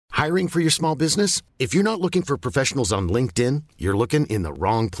Hiring for your small business? If you're not looking for professionals on LinkedIn, you're looking in the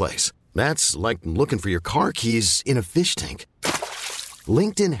wrong place. That's like looking for your car keys in a fish tank.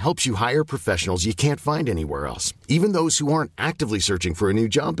 LinkedIn helps you hire professionals you can't find anywhere else, even those who aren't actively searching for a new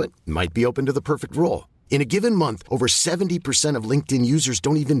job but might be open to the perfect role. In a given month, over 70% of LinkedIn users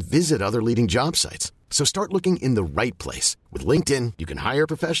don't even visit other leading job sites. So start looking in the right place. With LinkedIn, you can hire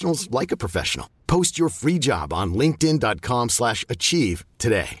professionals like a professional. Post your free job on linkedin.com/achieve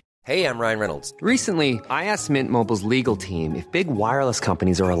today. Hey, I'm Ryan Reynolds. Recently, I asked Mint Mobile's legal team if big wireless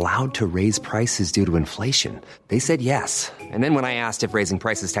companies are allowed to raise prices due to inflation. They said yes. And then when I asked if raising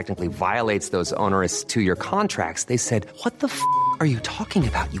prices technically violates those onerous 2-year contracts, they said, "What the f*** are you talking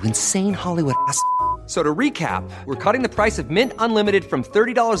about, you insane Hollywood ass?" So to recap, we're cutting the price of Mint Unlimited from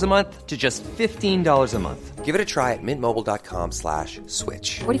 $30 a month to just $15 a month. Give it a try at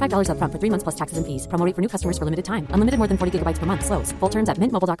mintmobile.com/switch. $45 up front for 3 months plus taxes and fees. Promo rate for new customers for limited time. Unlimited more than 40 gigabytes per month. Slows full terms at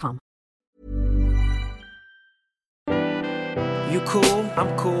mintmobile.com. You cool,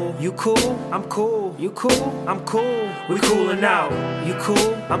 I'm cool. You cool, I'm cool. You cool, I'm cool. We coolin' out. You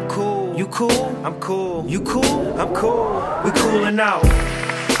cool, I'm cool. You cool, I'm cool. You cool, I'm cool. We coolin' out.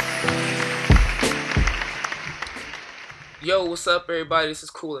 Yo, what's up, everybody? This is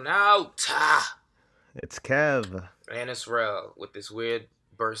Coolin' Out. It's Kev. And it's Rel with this weird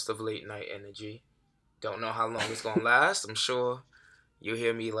burst of late night energy. Don't know how long it's gonna last. I'm sure you'll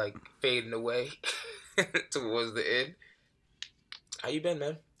hear me like fading away towards the end. How you been,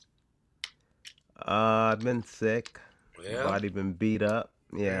 man? I've been sick. Yeah. Body been beat up.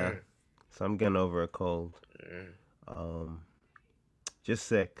 Yeah. So I'm getting over a cold. Just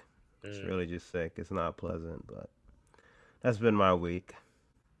sick. It's really just sick. It's not pleasant, but that's been my week.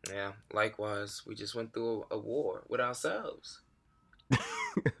 Yeah, likewise. We just went through a war with ourselves.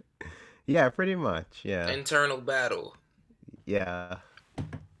 Yeah, pretty much. Yeah. Internal battle. Yeah.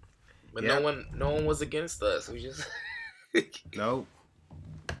 But Yep. no one was against us. We just Nope.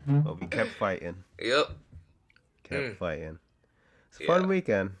 But we kept fighting. Yep. Kept fighting. It's a Yeah. fun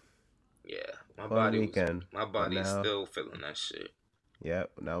weekend. Yeah. My Fun weekend. body's now- still feeling that shit.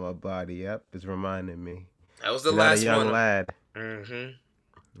 Yep. Now my body, is reminding me. That was the I'm last not a young one. lad. Mm-hmm.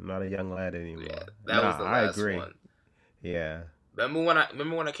 I'm not a young lad anymore. Yeah, that was the last I agree. one. Yeah. Remember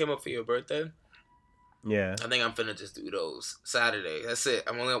when I came up for your birthday? Yeah. I think I'm finna just do those Saturday. That's it.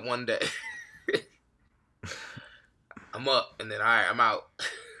 I'm only up one day. I'm up and then all right, I'm out.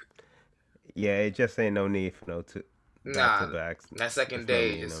 Yeah, it just ain't no need for no back-to-backs. That second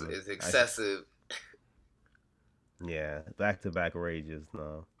day is excessive. Yeah, back-to-back rages,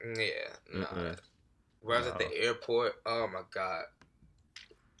 no. Yeah, nah. When I was at the airport, oh my god.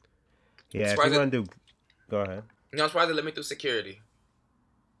 Yeah, if you want to do... Go ahead. I'm surprised they let me through security.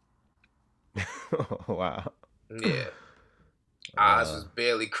 Wow. Yeah. Eyes was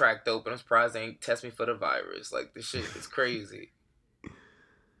barely cracked open. I'm surprised they ain't test me for the virus. Like, this shit is crazy.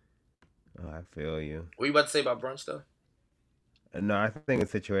 Oh, I feel you. What you about to say about brunch, though? No, I think in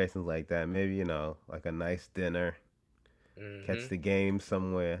situations like that, maybe, like a nice dinner, catch the game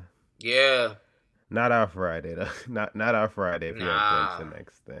somewhere. Yeah. Not our Friday, though. Not our Friday if you have brunch the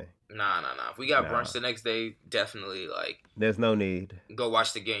next day. Nah. If we got brunch the next day, definitely, like... There's no need. Go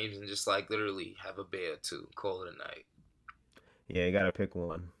watch the games and just, like, literally have a beer or two. Call it a night. Yeah, you gotta pick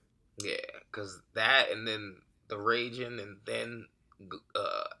one. Yeah, because that and then the raging and then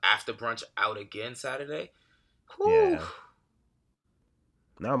after brunch out again Saturday. Whew. Yeah.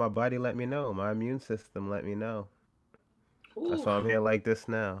 No, my body let me know. My immune system let me know. Whew. That's why I'm here like this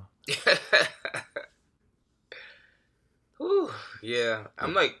now. Whew. Yeah.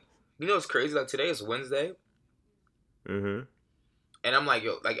 I'm like, it's crazy? Like, today is Wednesday. Mm-hmm. And I'm like,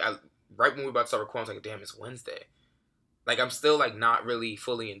 right when we were about to start recording, I was like, damn, it's Wednesday. Like, I'm still, like, not really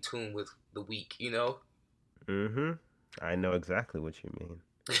fully in tune with the week, Mm-hmm. I know exactly what you mean.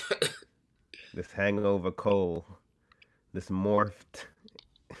 This hangover cold. This morphed.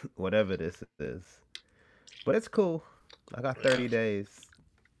 Whatever this is. But it's cool. I got 30 days.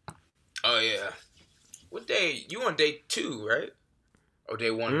 Oh, yeah. What day? You on day 2, right? Or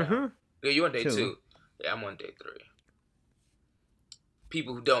day 1 now? Yeah, you on day 2. Yeah, I'm on day 3.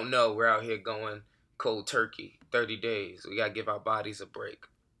 People who don't know, we're out here going cold turkey. 30 days. We gotta give our bodies a break.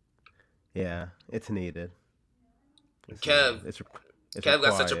 Yeah, it's needed. Kev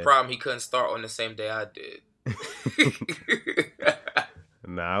got such a problem he couldn't start on the same day I did.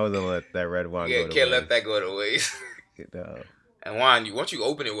 Nah, I wasn't gonna let that red wine go to waste. Yeah, can't let that go to waste. And wine, once you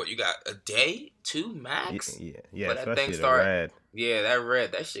open it, you got a day, 2 max? Yeah, that especially the red. Yeah, that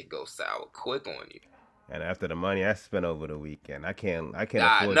red, that shit goes sour quick on you. And after the money I spent over the weekend, I can't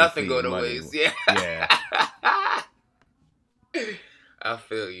afford nothing to see go to money. waste. Yeah. Yeah. I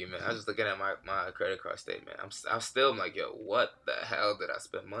feel you, man. I was just looking at my credit card statement. I'm still like, yo, what the hell did I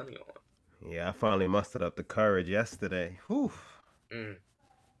spend money on? Yeah, I finally mustered up the courage yesterday. Whew. Mm.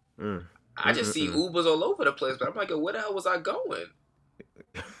 Mm. I just see Ubers all over the place, but I'm like, yo, where the hell was I going?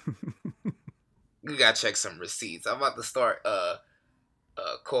 You gotta check some receipts. I'm about to start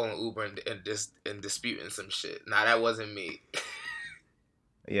calling Uber and disputing some shit. Nah, that wasn't me.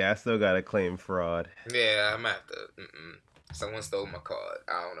 Yeah, I still gotta claim fraud. Yeah, I'm at the. Someone stole my card.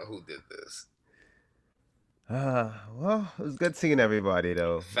 I don't know who did this. Well, it was good seeing everybody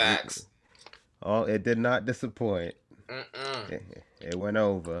though. Facts. It did not disappoint. It went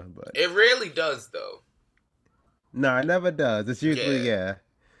over, but it rarely does though. No, it never does. It's usually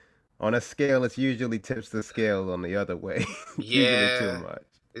on a scale, it's usually tips the scale on the other way. Usually too much.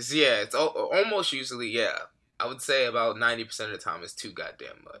 It's almost usually I would say about 90% of the time it's too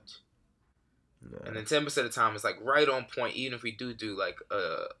goddamn much. No. And then 10% of the time it's like right on point. Even if we do like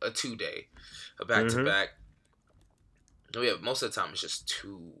a 2-day, a back to back. Yeah, most of the time it's just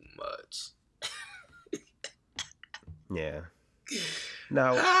too much. Yeah.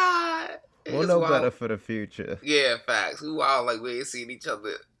 Now we'll know better for the future. Yeah, facts. We wild like we ain't seen each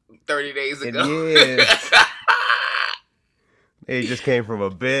other 30 days ago. Yes. They just came from a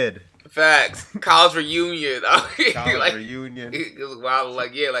bid. Facts. College reunion. Reunion. It was wild.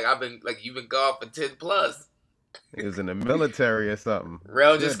 Like, you've been gone for 10 plus. He was in the military or something.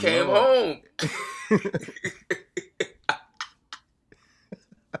 Rel just came home.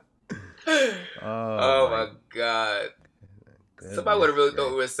 Oh my God. Goodness. Somebody would have really thought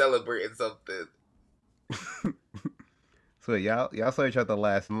we were celebrating something. So y'all saw each other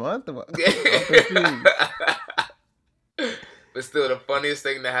last month? But still, the funniest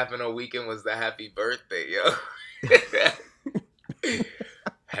thing that happened all weekend was the happy birthday, yo.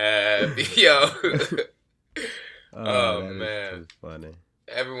 Oh man. Funny.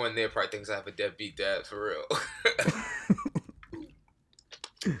 Everyone there probably thinks I have a deadbeat dad for real.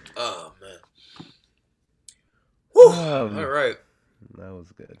 Oh man. Whew. All right. That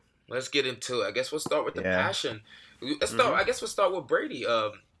was good. Let's get into it. I guess we'll start with the passion. I guess we'll start with Brady.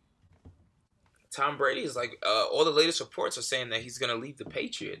 Tom Brady is like all the latest reports are saying that he's going to leave the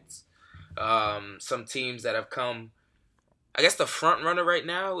Patriots. Some teams that have come, I guess the front runner right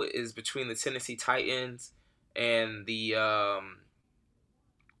now is between the Tennessee Titans and the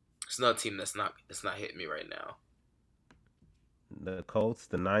it's another team that's not hitting me right now. The Colts,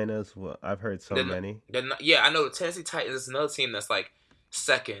 the Niners. Well, I've heard so many. I know the Tennessee Titans is another team that's like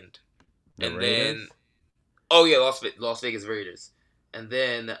second, and Raiders? Then Las Vegas Raiders, and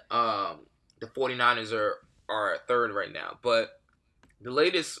then the 49ers are third right now. But the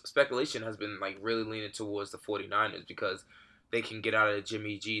latest speculation has been like really leaning towards the 49ers because they can get out of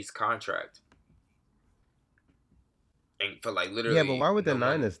Jimmy G's contract. And for like literally. Yeah, but why would the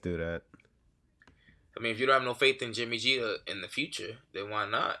Niners do that? I mean, if you don't have no faith in Jimmy G in the future, then why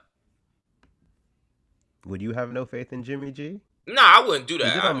not? Would you have no faith in Jimmy G? Nah, I wouldn't do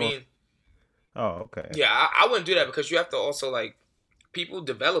that. I mean. Oh, okay. Yeah, I wouldn't do that because you have to also like. People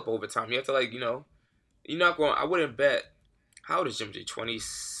develop over time. You have to like, you're not going. I wouldn't bet. How old is Jimmy G?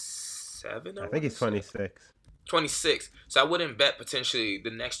 27? I think he's 26. 26. So I wouldn't bet potentially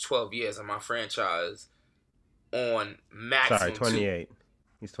the next 12 years of my franchise on maximum. Sorry, 28.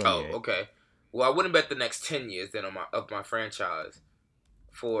 He's 28. Oh, okay. Well, I wouldn't bet the next 10 years then of my franchise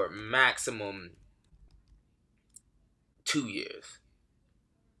for maximum 2 years.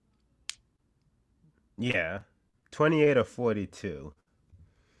 Yeah, 28 or 42.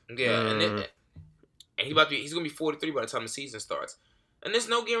 Yeah, and he's gonna be 43 by the time the season starts. And there's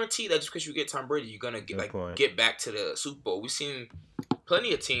no guarantee that just because you get Tom Brady, you're gonna get back to the Super Bowl. We've seen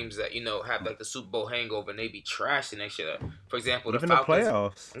plenty of teams that have like the Super Bowl hangover and they be trash the next year. For example, even the Falcons. The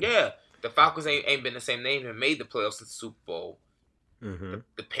playoffs. Yeah, the Falcons ain't been the same name and made the playoffs since the Super Bowl. Mm-hmm.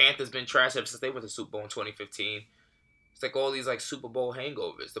 The Panthers been trash ever since they went to the Super Bowl in 2015. It's like all these like Super Bowl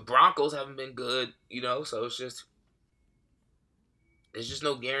hangovers. The Broncos haven't been good, so it's just. There's just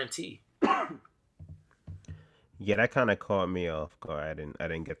no guarantee. Yeah, that kind of caught me off guard. I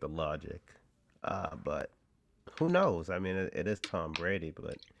didn't get the logic. But who knows? I mean, it is Tom Brady,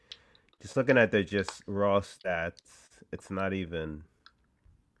 but just looking at their just raw stats, it's not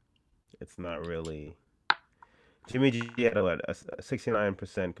really. Jimmy G had a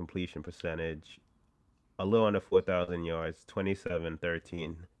 69% completion percentage, a little under 4,000 yards,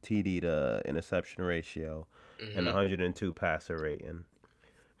 27-13 TD to interception ratio. Mm-hmm. And 102 passer rating.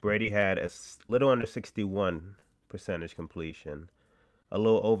 Brady had a little under 61% completion, a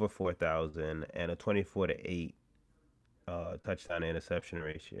little over 4,000, and a 24-8 touchdown to interception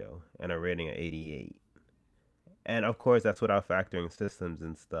ratio, and a rating of 88. And of course, that's without factoring systems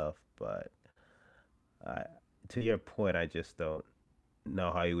and stuff. But I, to your point, I just don't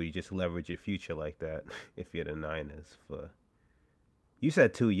know how you would just leverage your future like that if you're the Niners for. You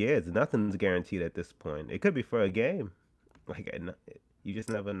said 2 years. Nothing's guaranteed at this point. It could be for a game. You just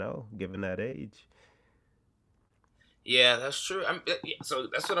never know, given that age. Yeah, that's true. So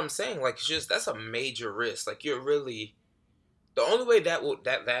that's what I'm saying. Like, it's just that's a major risk. Like, you're really the only way that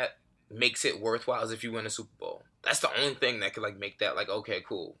makes it worthwhile is if you win a Super Bowl. That's the only thing that could like make that like okay,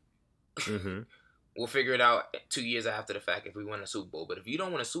 cool. Mm-hmm. We'll figure it out 2 years after the fact if we win a Super Bowl. But if you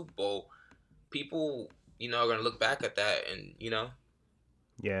don't win a Super Bowl, people are gonna look back at that and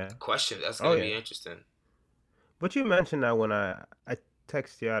Yeah. question. That's gonna be interesting. But you mentioned that when I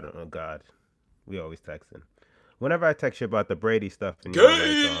text you, I don't know, God, we always texting. Whenever I text you about the Brady stuff, and you're like,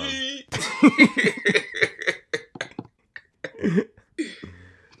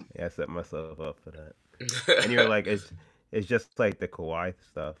 yeah, I set myself up for that. And you're like, it's just like the Kawhi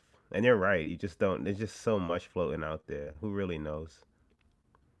stuff. And you're right. You just don't. There's just so much floating out there. Who really knows?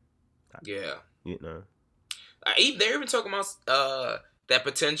 Yeah. They're even talking about that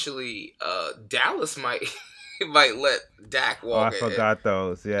potentially Dallas might let Dak walk. Oh, I forgot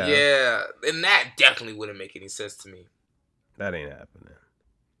those. Yeah. Yeah, and that definitely wouldn't make any sense to me. That ain't happening.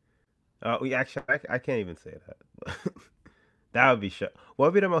 We actually, I can't even say that. That would be what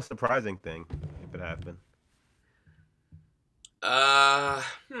would be the most surprising thing if it happened?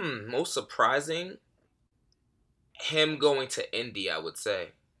 Most surprising, him going to Indy, I would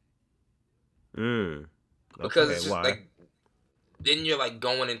say. Okay, because it's just why? like then you're like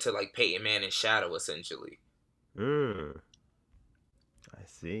going into like Peyton Manning's shadow essentially. I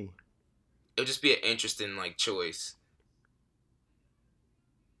see. It would just be an interesting like choice.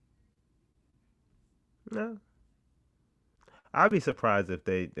 No. I'd be surprised if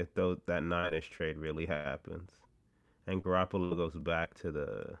that Niners trade really happens, and Garoppolo goes back to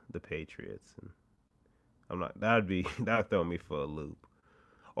the Patriots. And I'm not. That'd throw me for a loop.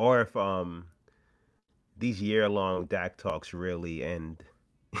 Or if these year-long Dak talks really end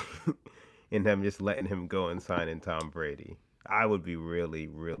in them just letting him go and signing Tom Brady, I would be really,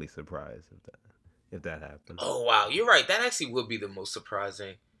 really surprised if that happened. Oh wow, you're right. That actually would be the most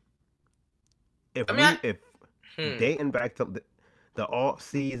surprising. If dating back to the off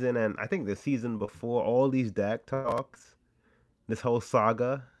season and I think the season before, all these Dak talks, this whole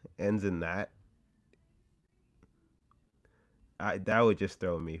saga ends in that. That would just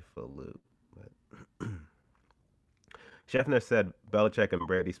throw me for a loop. But Schefter said Belichick and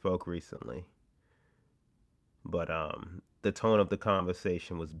Brady spoke recently, but the tone of the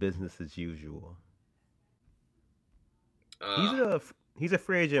conversation was business as usual. He's a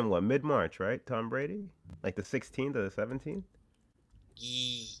free agent. What, mid-March, right? Tom Brady, like the 16th or the 17th.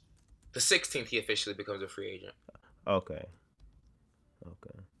 The 16th, he officially becomes a free agent. Okay.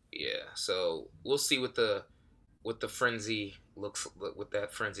 Yeah, so we'll see what the frenzy looks, what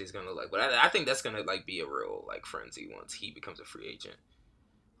that frenzy is gonna look like. But I think that's gonna like be a real like frenzy once he becomes a free agent.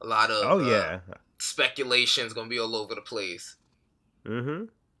 A lot of speculation's gonna be all over the place.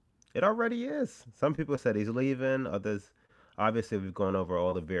 It already is. Some people said he's leaving. Others, obviously, we've gone over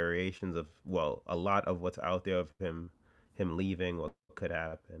all the variations of a lot of what's out there of him leaving, what could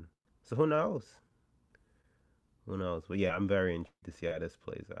happen. So who knows? But yeah, I'm very interested to see how this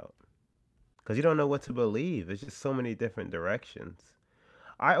plays out. Because you don't know what to believe. There's just so many different directions.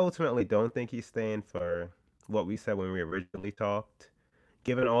 I ultimately don't think he's staying for what we said when we originally talked.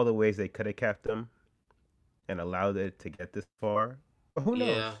 Given all the ways they could have kept him and allowed it to get this far. But who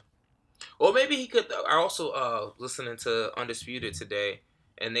knows? Yeah. Or maybe he could. I also listening to Undisputed today,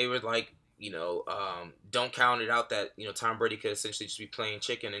 and they were like, don't count it out that Tom Brady could essentially just be playing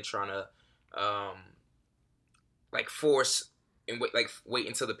chicken and trying to force and wait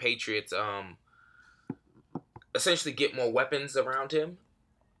until the Patriots essentially get more weapons around him.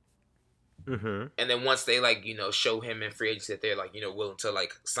 And then once they show him in free agency that they're willing to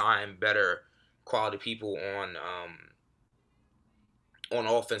sign better quality people on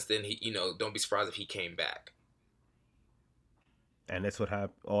offense, then he don't be surprised if he came back. And that's what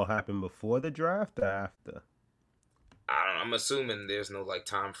all happened before the draft or after? I don't know. I'm assuming there's no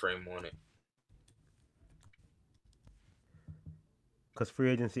time frame on it. Because free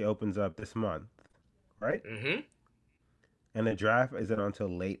agency opens up this month, right? And the draft isn't until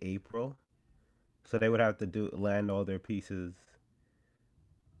late April, so they would have to land all their pieces.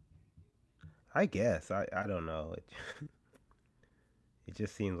 I guess I don't know. It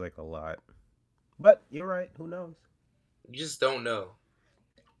just seems like a lot, but you're right. Who knows? You just don't know.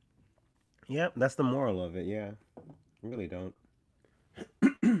 Yep, that's the moral of it. Yeah, you really don't.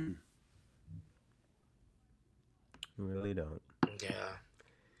 Really don't. Yeah.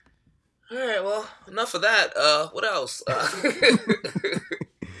 All right. Well, enough of that. What else?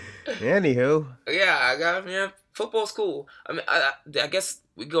 Anywho. Yeah, I got football's cool. I mean, I guess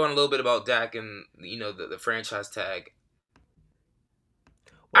we go on a little bit about Dak and the franchise tag.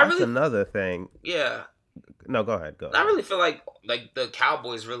 Well, that's another thing. Yeah. No, go ahead. I really feel like the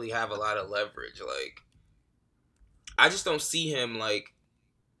Cowboys really have a lot of leverage. Like, I just don't see him like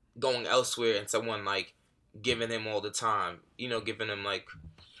going elsewhere and someone like giving him all the time. Giving him like,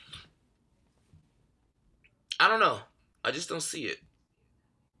 I don't know. I just don't see it.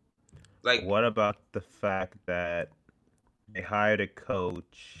 Like, what about the fact that they hired a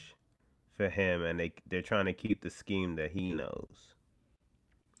coach for him and they're trying to keep the scheme that he knows?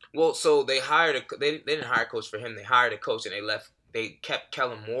 Well, so they hired they didn't hire a coach for him. They hired a coach and they kept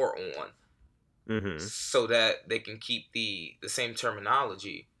Kellen Moore on, so that they can keep the same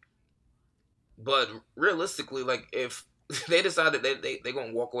terminology. But realistically, like if they decided they're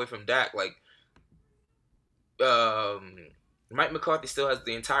gonna walk away from Dak, like Mike McCarthy still has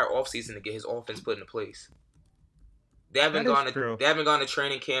the entire offseason to get his offense put into place. They haven't gone to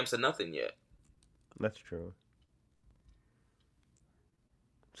training camps or nothing yet. That's true.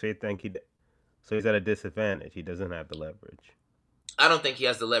 So you think he's at a disadvantage? He doesn't have the leverage. I don't think he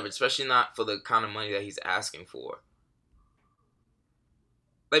has the leverage, especially not for the kind of money that he's asking for.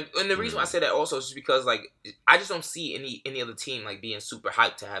 Like, and the reason why I say that also is just because, like, I just don't see any other team like being super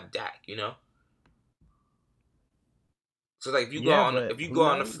hyped to have Dak, So like, if you go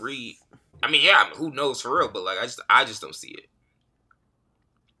on a free, I mean, yeah, who knows for real? But like, I just don't see it.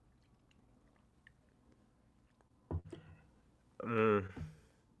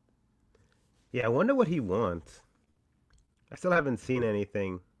 Yeah, I wonder what he wants. I still haven't seen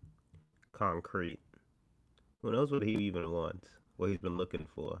anything concrete. Who knows what he even wants? What he's been looking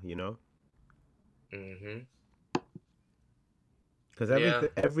for, Because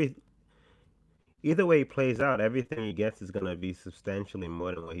either way he plays out, everything he gets is gonna be substantially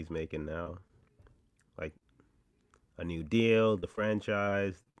more than what he's making now. Like a new deal, the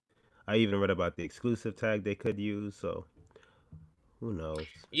franchise. I even read about the exclusive tag they could use. So who knows?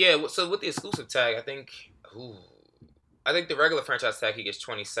 Yeah. So with the exclusive tag, I think the regular franchise tag he gets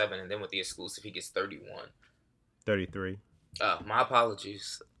 27, and then with the exclusive he gets 31. 33. Oh, my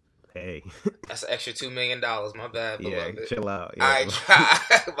apologies. Hey. That's an extra $2 million. My bad, beloved. Yeah, chill out. Yeah. All right,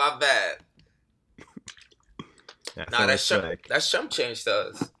 my bad. That's chump change to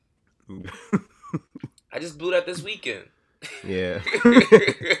us. I just blew that this weekend. Yeah.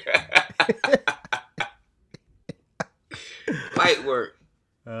 Light work.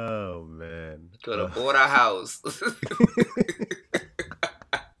 Oh, man. Could have bought a house.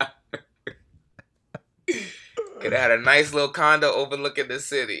 Could have had a nice little condo overlooking the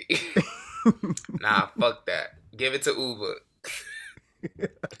city. Nah, fuck that. Give it to Uber.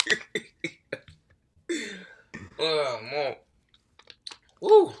 Oh, more.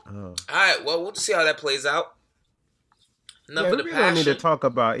 Woo. All right, well, we'll just see how that plays out. Enough of the we passion. don't need to talk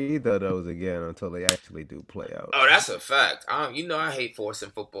about either of those again until they actually do play out. Oh, that's a fact. I hate forcing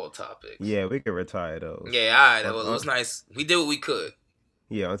football topics. Yeah, we can retire those. Yeah, all right. It was nice. We did what we could.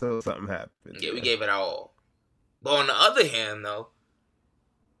 Yeah, until something happened. Yeah, we gave it our all. But on the other hand, though,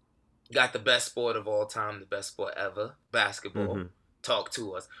 got the best sport of all time, the best sport ever, basketball. Talk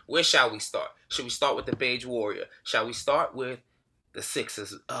to us. Where shall we start? Should we start with the Beige Warrior? Shall we start with the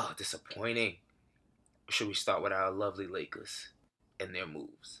Sixers? Oh, disappointing. Or should we start with our lovely Lakers and their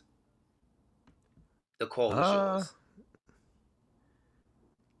moves? The call is yours.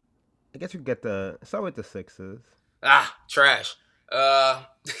 I guess we could start with the Sixers. Trash.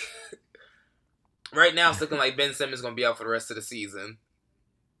 Right now, it's looking like Ben Simmons is going to be out for the rest of the season.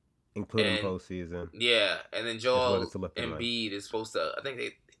 Including postseason. Yeah, and then Joel Embiid is supposed to, I think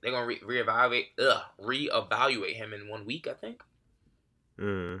they're going to reevaluate him in 1 week, I think.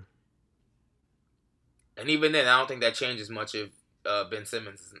 And even then, I don't think that changes much if Ben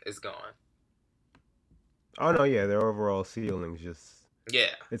Simmons is gone. Oh, no, yeah, their overall ceiling's just...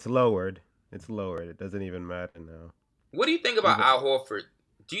 Yeah. It's lowered. It doesn't even matter now. What do you think about Al Horford?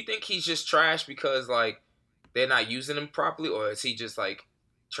 Do you think he's just trash because, like, they're not using him properly, or is he just, like,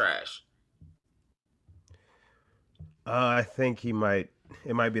 trash? I think it might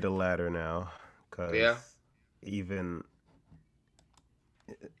be the latter now. Cause even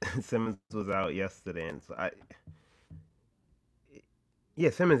Simmons was out yesterday, and so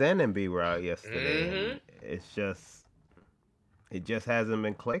Simmons and Embiid were out yesterday. And it just hasn't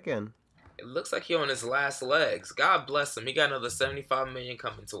been clicking. It looks like he's on his last legs. God bless him. He got another $75 million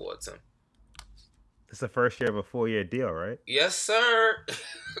coming towards him. It's the first year of a 4-year deal, right? Yes, sir.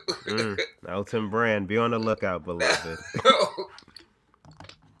 Elton Brand, be on the lookout, beloved. You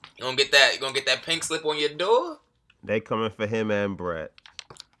gonna get that? You gonna get that pink slip on your door? They coming for him and Brett.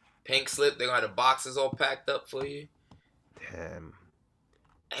 Pink slip. They gonna have the boxes all packed up for you. Damn.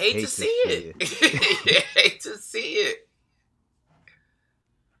 Hate to see it. Hate to see it.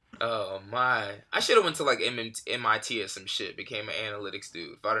 Oh my! I should have went to like MIT or some shit. Became an analytics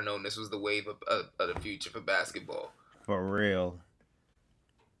dude. If I'd have known this was the wave of the future for basketball. For real.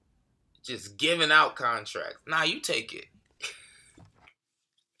 Just giving out contracts. Nah, you take it.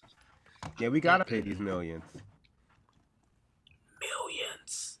 Yeah, we gotta pay these millions.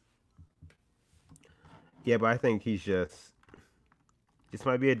 Millions. Yeah, but I think he's just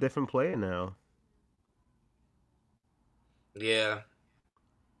might be a different player now. Yeah.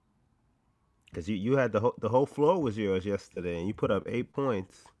 Because you had the whole floor was yours yesterday, and you put up 8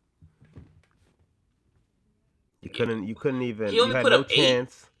 points. You couldn't even. He only you had put no up 8?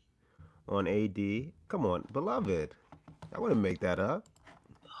 chance on AD. Come on, beloved. I wouldn't make that up.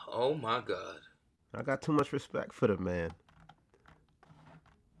 Oh my God. I got too much respect for the man.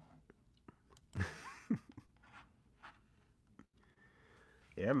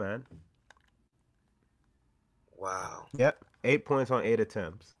 Yeah, man. Wow. Yep, 8 points on 8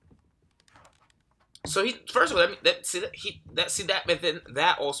 attempts. So he first of all,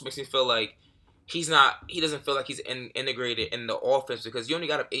 that also makes me feel like he doesn't feel like he's integrated in the offense because you only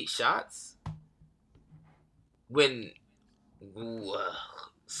got up 8 shots when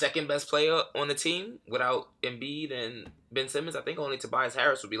second best player on the team without Embiid and Ben Simmons. I think only Tobias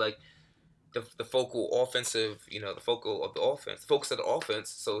Harris would be like the focal offensive, the focal of the offense, focus of the offense.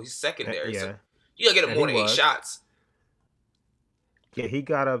 So he's secondary. Yeah. So you gotta get him more than 8 shots. Yeah, he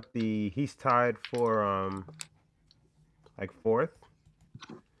got up he's tied for like 4th.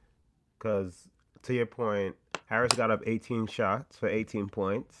 Because to your point, Harris got up 18 shots for 18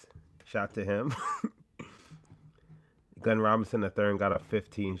 points. Shot to him. Glenn Robinson III got up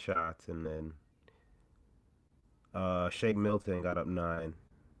 15 shots, and then Shake Milton got up 9,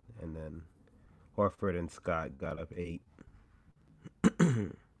 and then Horford and Scott got up 8.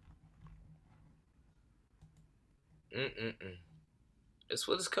 That's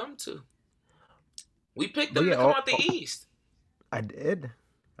what it's come to. We picked them to come out the East. I did.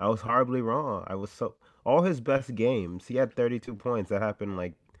 I was horribly wrong. All his best games, he had 32 points. That happened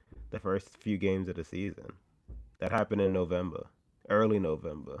like the first few games of the season. That happened in November, early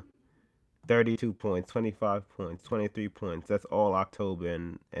November. 32 points, 25 points, 23 points. That's all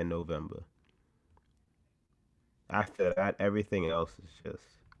October and November. After that, everything else is just...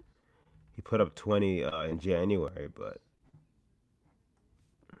 He put up 20 in January, but...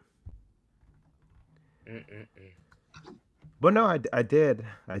 But no, I did,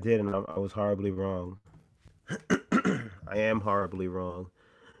 and I was horribly wrong. I am horribly wrong.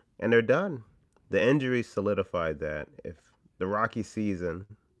 And they're done. The injuries solidified that. If the Rocky season,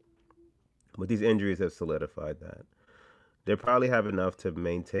 but these injuries have solidified that. They probably have enough to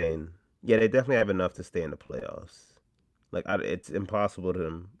maintain. Yeah, they definitely have enough to stay in the playoffs. It's impossible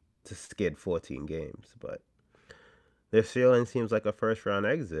to skid 14 games, but their ceiling seems like a first-round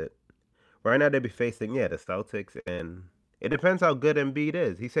exit. Right now, they'd be facing, the Celtics, and it depends how good Embiid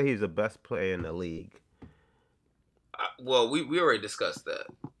is. He said he's the best player in the league. Well, we already discussed that.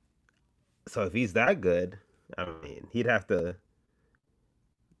 So if he's that good, I mean, he'd have to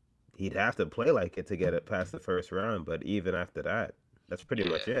play like it to get it past the first round. But even after that, that's pretty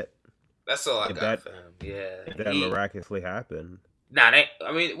much it. That's all I got for him. Yeah, if that miraculously happened. Nah, it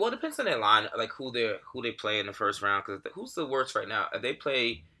depends on their line, like who they play in the first round. Because who's the worst right now? They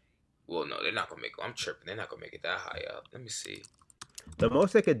play. Well, no, they're not gonna make. I'm tripping. They're not gonna make it that high up. Let me see. The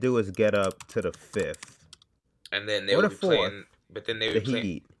most they could do is get up to the 5th, and then they would be playing. But then they would play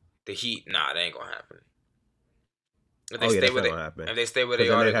Heat. The Heat. Nah, that ain't gonna happen. If that's not gonna happen. If they stay where they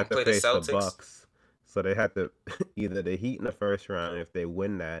are, they're gonna play the Celtics. The Bucks. So they have to either the Heat in the first round. If they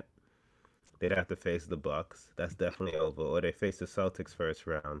win that, they'd have to face the Bucks. That's definitely over. Or they face the Celtics first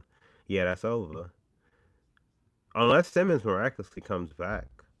round. Yeah, that's over. Unless Simmons miraculously comes back.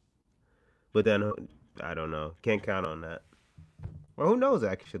 But then, I don't know. Can't count on that. Well, who knows,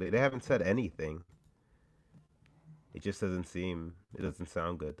 actually? They haven't said anything. It just doesn't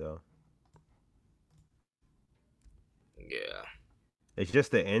sound good, though. Yeah. It's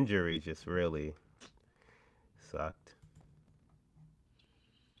just the injury just really sucked.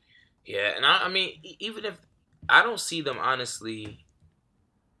 Yeah, and I mean, even if I don't see them, honestly,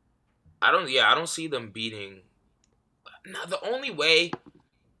 I don't see them beating. Now, the only way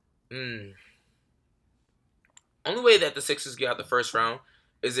that the Sixers get out the first round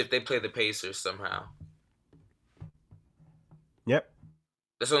is if they play the Pacers somehow. Yep.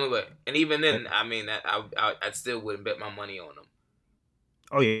 That's the only way. And even then, I mean, I still wouldn't bet my money on them.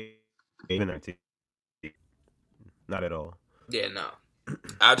 Oh yeah, even that too. Not at all. Yeah, no.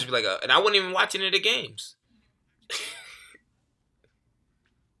 I'll just be like, and I wouldn't even watch any of the games.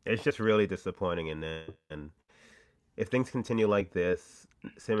 It's just really disappointing, and if things continue like this,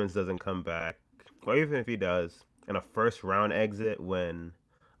 Simmons doesn't come back, or even if he does, in a first round exit when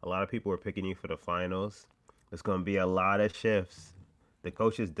a lot of people are picking you for the finals, there's going to be a lot of shifts. The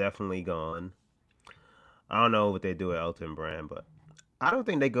coach is definitely gone. I don't know what they do at Elton Brand, but I don't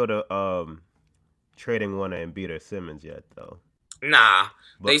think they go to trading one of Embiid or Simmons yet, though. Nah,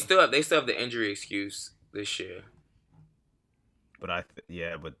 But, they still have the injury excuse this year. but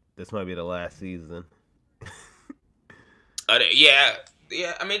this might be the last season. Yeah.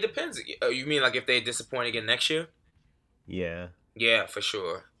 I mean, it depends. You mean like if they disappoint again next year? Yeah. Yeah, for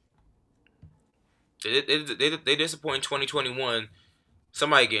sure. They disappoint 2021.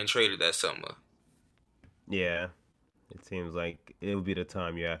 Somebody getting traded that summer. Yeah. It seems like it would be the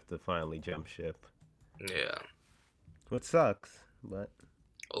time you have to finally jump ship. Yeah. Which sucks, but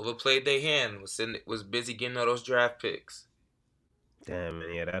Overplayed their hand. Was busy getting all those draft picks. damn,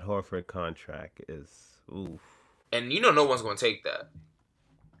 man, yeah, that Horford contract is oof. And no one's gonna take that.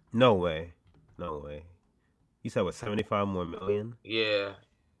 No way. You said what, 75 more million? Yeah.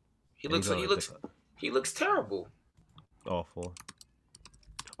 He And he looks terrible. awful.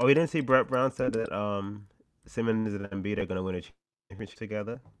 Oh, you didn't see Brett Brown said that Simmons and Embiid are gonna win a championship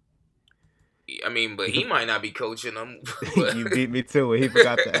together? I mean, but he might not be coaching them. You beat me to it. He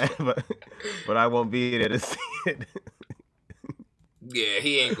forgot to add, but I won't be there to see it. Yeah,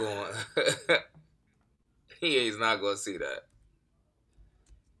 he ain't going. He is not going to see that.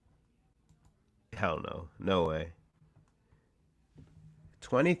 Hell no. No way.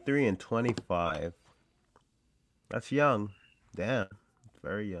 23 and 25. That's young. Damn.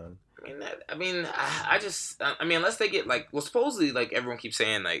 Very young. Unless they get supposedly everyone keeps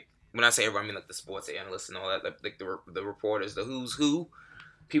saying when I say everyone, I mean the sports analysts and all that, the reporters, the who's who,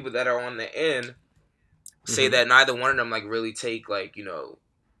 people that are on the end say that neither one of them really take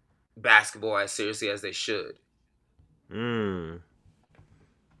basketball as seriously as they should. I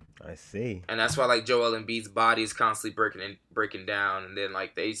see. And that's why Joel Embiid's body is constantly breaking down, and then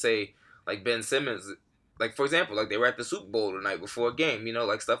they say Ben Simmons, for example, they were at the Super Bowl the night before a game,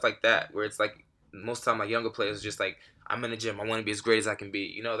 stuff like that, where it's most of the time younger players are just I'm in the gym, I want to be as great as I can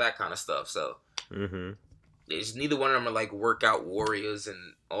be, that kind of stuff. So it's neither one of them are workout warriors,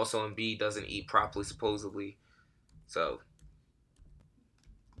 and also Embiid doesn't eat properly supposedly. So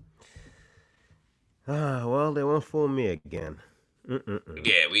well, they won't fool me again.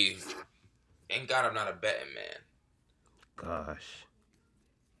 yeah, thank God I'm not a betting man. Gosh.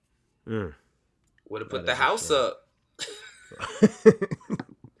 Would have put the house up.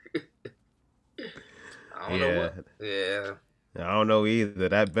 I don't know what. Yeah. I don't know either.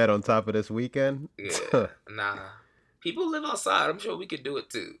 That bet on top of this weekend? Yeah. Nah. People live outside. I'm sure we could do it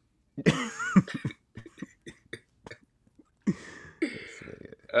too.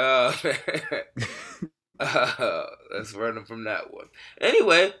 Let's run them from that one.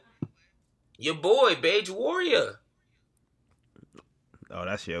 Anyway, your boy, Beige Warrior. Oh,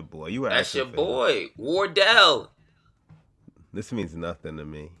 that's your boy. That's your boy, Wardell. This means nothing to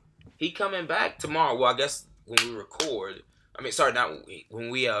me. He coming back tomorrow. Well, I guess when we record. I mean, sorry, not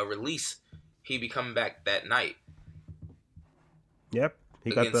when we release. He be coming back that night. Yep, he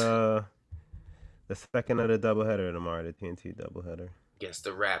got the second of the doubleheader tomorrow, the TNT doubleheader against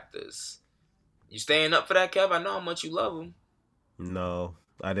the Raptors. You staying up for that, Kev? I know how much you love him. No,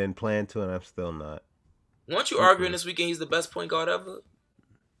 I didn't plan to, and I'm still not. Weren't you arguing this weekend he's the best point guard ever?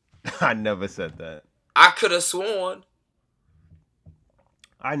 I never said that. I could have sworn.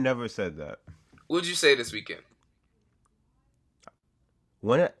 I never said that. What'd you say this weekend?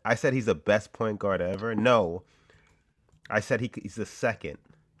 When I said he's the best point guard ever, no. I said he's the second.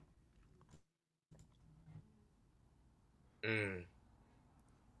 Give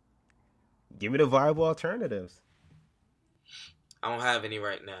me the viable alternatives. I don't have any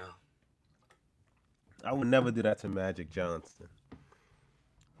right now. I would never do that to Magic Johnson.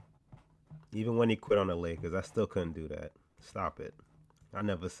 Even when he quit on the Lakers, I still couldn't do that. Stop it. I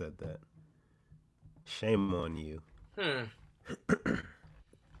never said that. Shame on you.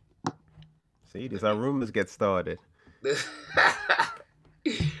 See, these are rumors get started. Wait,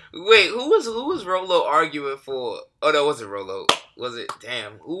 who was Rolo arguing for? Oh, no, it wasn't Rolo. Was it?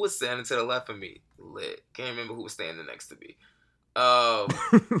 Damn, who was standing to the left of me? Lit. Can't remember who was standing next to me. Talk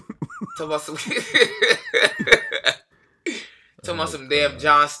about talking about some damn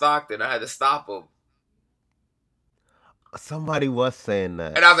John Stockton. I had to stop him. Somebody was saying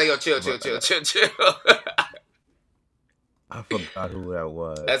that. And I was like, yo, chill. I forgot who that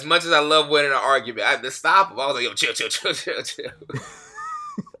was. As much as I love winning an argument, I had to stop him. I was like, yo, chill.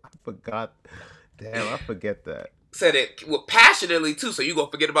 I forgot. Damn, I forget that. Said it passionately, too, so you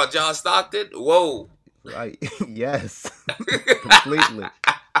gonna forget about John Stockton? Whoa. Right. Yes. Completely.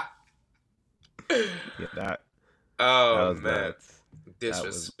 Yeah, that was man. nuts.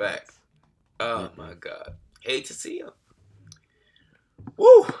 Disrespect. Oh, my God. Hate to see him.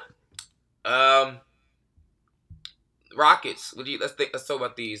 Woo. Rockets. Let's talk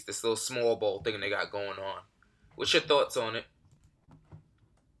about this little small ball thing they got going on. What's your thoughts on it?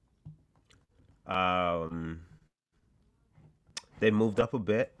 They moved up a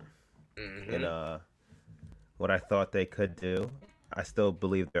bit Mm-hmm. in what I thought they could do. I still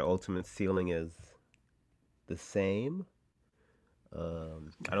believe their ultimate ceiling is the same.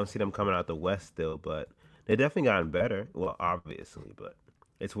 I don't see them coming out the West still, but they definitely gotten better. Well, obviously, but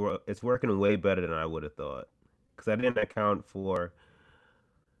it's working way better than I would have thought. Because I didn't account for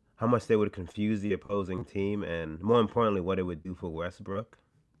how much they would confuse the opposing team, and more importantly, what it would do for Westbrook.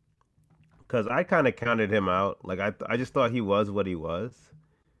 Because I kind of counted him out. Like I just thought he was what he was.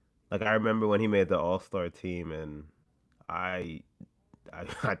 Like I remember when he made the All-Star team, and I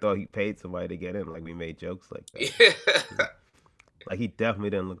thought he paid somebody to get in. Like we made jokes like that. Yeah. Like he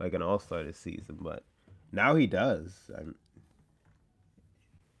definitely didn't look like an All-Star this season, but now he does.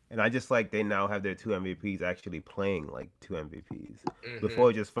 And I just like they now have their two MVPs actually playing like two MVPs. Mm-hmm.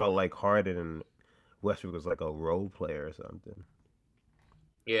 Before it just felt like Harden and Westbrook was like a role player or something.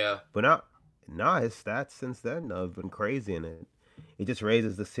 Yeah. But now his stats since then have been crazy, and it just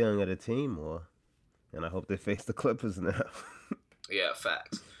raises the ceiling of the team more. And I hope they face the Clippers now. Yeah,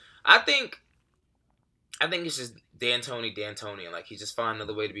 facts. I think it's just D'Antoni, and like he just found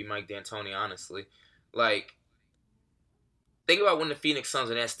another way to be Mike D'Antoni, honestly. Like, think about when the Phoenix Suns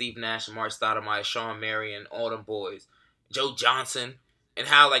and had Steve Nash, Mark Stoudemire, Sean Marion, all them boys, Joe Johnson, and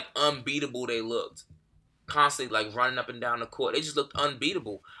how like unbeatable they looked. Constantly like running up and down the court. They just looked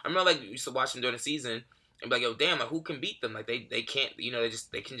unbeatable. I remember like we used to watch them during the season and be like, yo, damn, like who can beat them? Like they can't,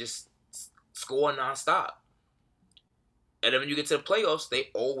 they can just score nonstop. And then when you get to the playoffs,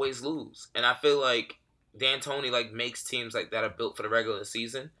 they always lose. And I feel like D'Antoni like makes teams like that are built for the regular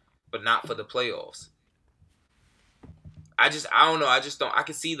season, but not for the playoffs. I don't know. I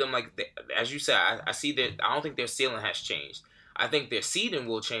can see them like, as you said, I see that. I don't think their ceiling has changed. I think their seeding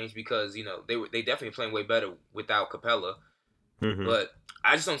will change because, they definitely playing way better without Capella. Mm-hmm. But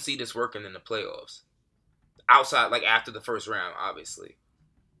I just don't see this working in the playoffs. Outside, like after the first round, obviously.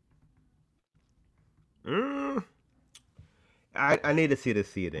 I need to see the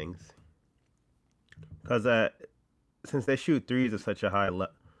seedings. Because since they shoot threes at such a high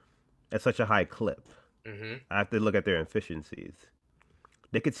clip, Mm-hmm. I have to look at their efficiencies.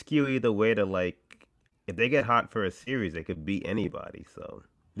 They could skew either way to like, if they get hot for a series, they could beat anybody. So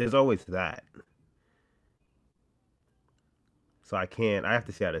there's always that. So I have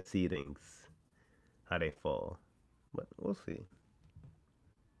to see how the seedings, how they fall. But we'll see.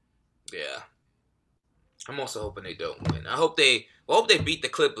 Yeah. I'm also hoping they don't win. I hope they beat the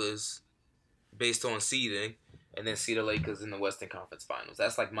Clippers based on seeding and then see the Lakers in the Western Conference Finals.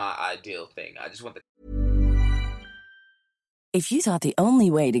 That's like my ideal thing. I just want the If you thought the only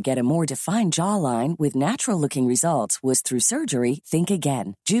way to get a more defined jawline with natural-looking results was through surgery, think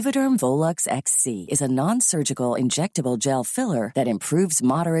again. Juvederm Volux XC is a non-surgical injectable gel filler that improves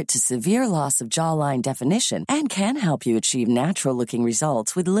moderate to severe loss of jawline definition and can help you achieve natural-looking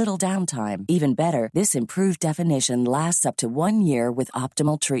results with little downtime. Even better, this improved definition lasts up to 1 year with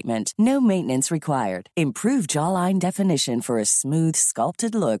optimal treatment. No maintenance required. Improve jawline definition for a smooth,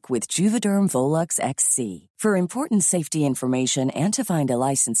 sculpted look with Juvederm Volux XC. For important safety information and to find a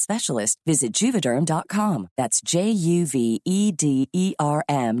licensed specialist, visit Juvederm.com. That's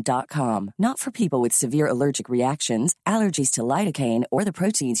JUVEDERM.com. Not for people with severe allergic reactions, allergies to lidocaine, or the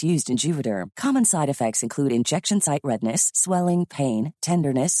proteins used in Juvederm. Common side effects include injection site redness, swelling, pain,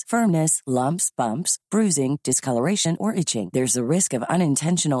 tenderness, firmness, lumps, bumps, bruising, discoloration, or itching. There's a risk of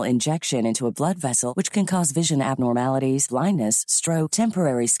unintentional injection into a blood vessel, which can cause vision abnormalities, blindness, stroke,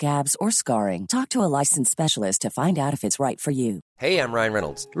 temporary scabs, or scarring. Talk to a licensed specialist to find out if it's right for you. Hey, I'm Ryan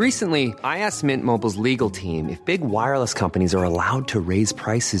Reynolds. Recently, I asked Mint Mobile's legal team if big wireless companies are allowed to raise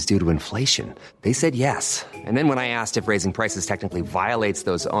prices due to inflation. They said yes. And then when I asked if raising prices technically violates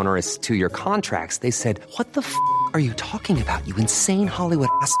those onerous 2-year contracts, they said, "What the f*** are you talking about, you insane Hollywood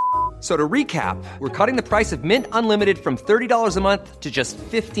ass f- So to recap, we're cutting the price of Mint Unlimited from $30 a month to just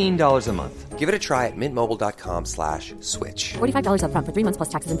 $15 a month. Give it a try at mintmobile.com/switch. $45 up front for 3 months plus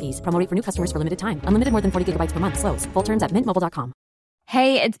taxes and fees. Promo rate for new customers for limited time. Unlimited more than 40 gigabytes per month. Slows full terms at mintmobile.com.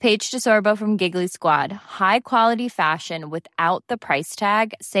 Hey, it's Paige DeSorbo from Giggly Squad. High quality fashion without the price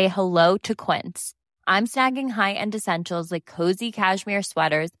tag. Say hello to Quince. I'm snagging high-end essentials like cozy cashmere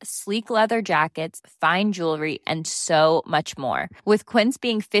sweaters, sleek leather jackets, fine jewelry, and so much more. With Quince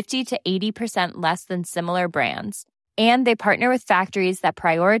being 50 to 80% less than similar brands. And they partner with factories that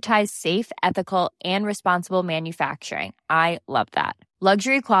prioritize safe, ethical, and responsible manufacturing. I love that.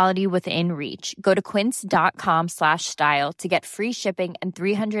 Luxury quality within reach. Go to quince.com/style to get free shipping and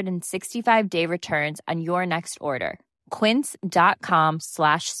 365-day returns on your next order.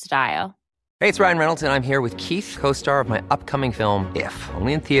 Quince.com/style. Hey, it's Ryan Reynolds, and I'm here with Keith, co-star of my upcoming film, If,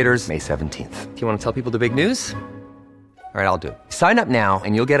 only in theaters May 17th. Do you want to tell people the big news? All right, I'll do it. Sign up now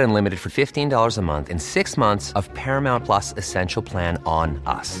and you'll get unlimited for $15 a month and 6 months of Paramount Plus Essential Plan on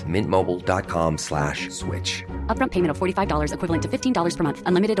us. mintmobile.com/switch. Upfront payment of $45 equivalent to $15 per month.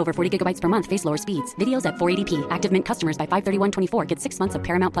 Unlimited over 40 gigabytes per month. Face lower speeds. Videos at 480p. Active Mint customers by 531.24 get 6 months of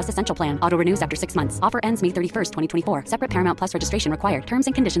Paramount Plus Essential Plan. Auto renews after 6 months. Offer ends May 31st, 2024. Separate Paramount Plus registration required. Terms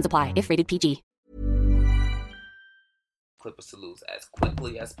and conditions apply if rated PG. Clippers to lose as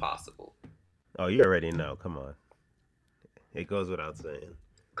quickly as possible. Oh, you already know. Come on. It goes without saying.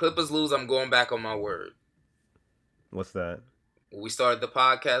 Clippers lose, I'm going back on my word. What's that? We started the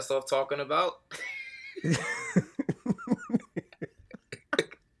podcast off talking about.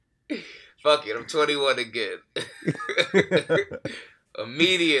 Fuck it, I'm 21 again.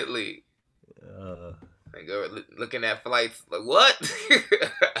 Immediately. I go looking at flights like, what?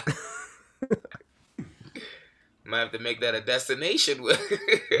 Might have to make that a destination.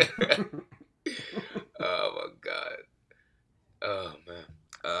 Oh my God. Oh man.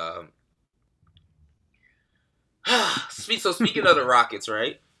 So speaking of the Rockets,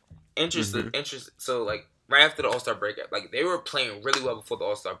 right? Interesting. So like right after the All-Star break, like they were playing really well before the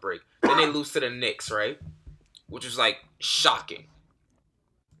All-Star break. Then they lose to the Knicks, right? Which was like shocking.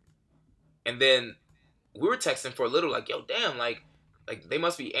 And then we were texting for a little, like, yo, damn, like they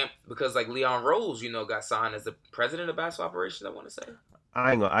must be amped because like Leon Rose, got signed as the president of basketball operations. I want to say.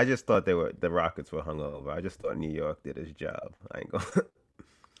 I just thought the Rockets were hungover. I just thought New York did its job. I ain't gonna.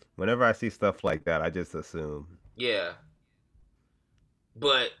 Whenever I see stuff like that, I just assume. Yeah.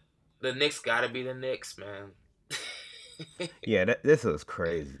 But the Knicks gotta be the Knicks, man. Yeah, this was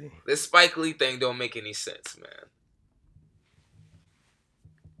crazy. This Spike Lee thing don't make any sense, man.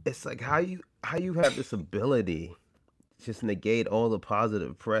 It's like how you have this ability to just negate all the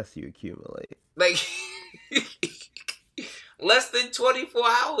positive press you accumulate. Like less than 24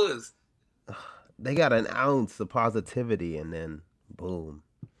 hours. They got an ounce of positivity and then boom.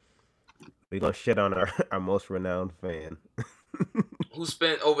 We're gonna shit on our most renowned fan. Who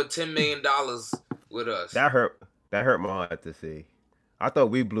spent over $10 million with us. That hurt my heart to see. I thought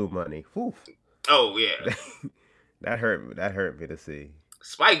we blew money. Whew. Oh yeah. That hurt me to see.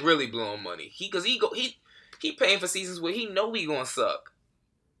 Spike really blowing money. He paying for seasons where he know we gonna suck.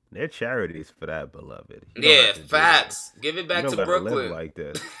 They're charities for that, beloved. Yeah, facts. Give it back to Brooklyn. Live like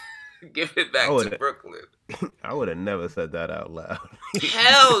this. Give it back to Brooklyn. I would have never said that out loud.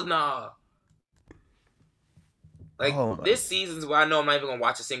 Hell nah. Like, this season's where I know I'm not even going to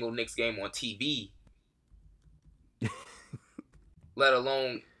watch a single Knicks game on TV. Let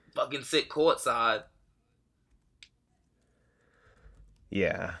alone fucking sit courtside.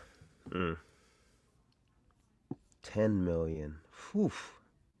 Yeah. 10 million. Whew.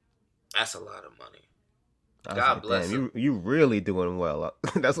 That's a lot of money. God bless him. You really doing well.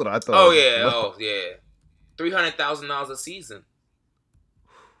 That's what I thought. Oh, yeah. $300,000 a season.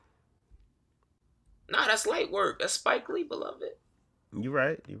 Nah, that's light work. That's Spike Lee, beloved. You're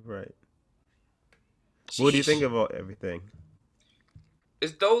right. Sheesh. What do you think about everything?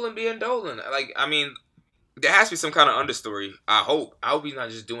 It's Dolan being Dolan. Like, I mean, there has to be some kind of understory. I hope he's not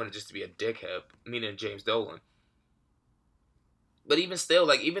just doing it just to be a dickhead, meaning James Dolan. But even still,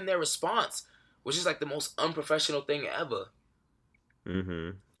 like, even their response was just like the most unprofessional thing ever.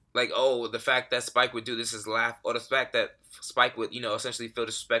 Mm-hmm. Like, oh, the fact that Spike would do this is or the fact that Spike would, essentially feel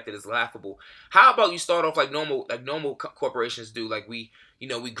disrespected is laughable. How about you start off like normal corporations do? Like we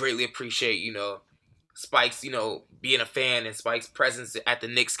greatly appreciate, Spike's, being a fan and Spike's presence at the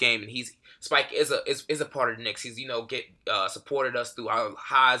Knicks game, and Spike is a part of the Knicks. He's supported us through our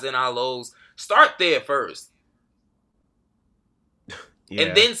highs and our lows. Start there first. Yeah.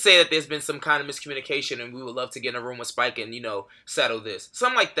 And then say that there's been some kind of miscommunication and we would love to get in a room with Spike and, settle this.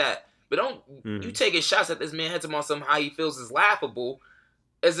 Something like that. But don't you taking shots at this man heads him on some how he feels is laughable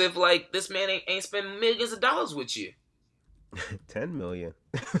as if like this man ain't spent millions of dollars with you. 10 million.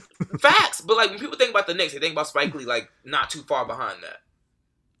 Facts, but like when people think about the Knicks, they think about Spike Lee like not too far behind that.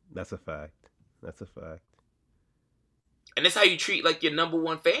 That's a fact. That's a fact. And that's how you treat like your number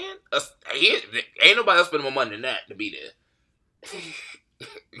one fan. Ain't nobody else spending more money than that to be there.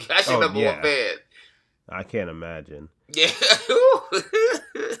 That's your number one fan. I can't imagine. Yeah.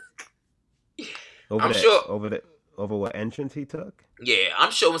 Over what entrance he took? Yeah,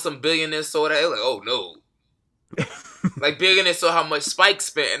 I'm sure when some billionaires saw that, they're like, oh no. Like billionaires saw how much Spike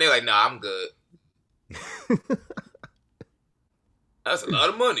spent, and they're like, nah, I'm good. That's a lot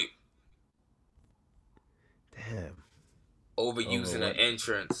of money. Damn. Overusing an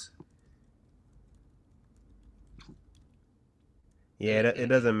entrance. Yeah, it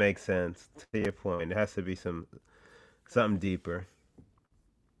doesn't make sense. To your point, it has to be something deeper.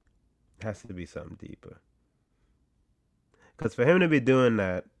 It has to be something deeper. Because for him to be doing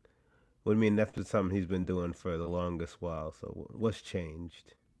that would mean that's something he's been doing for the longest while. So what's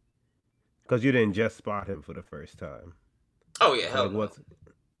changed? Because you didn't just spot him for the first time. Oh yeah, hell no.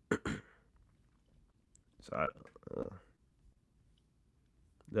 So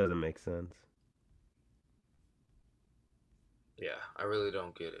doesn't make sense. Yeah, I really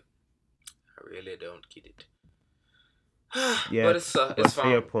don't get it. Yeah, but it's fine. To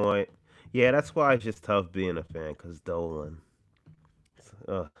your point, yeah, that's why it's just tough being a fan. Because Dolan,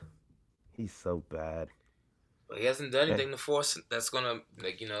 he's so bad. But he hasn't done anything to force that's gonna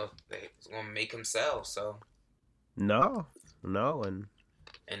that's gonna make him sell. So no, and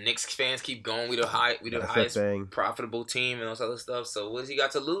Knicks fans keep going. We the highest profitable team and all this other stuff. So what has he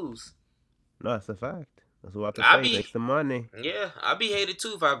got to lose? No, that's a fact. That's what I have to say. Makes the money. Yeah, I'd be hated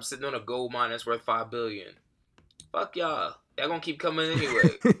too if I'm sitting on a gold mine that's worth $5 billion. Fuck y'all. Y'all gonna keep coming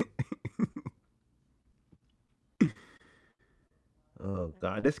anyway. Oh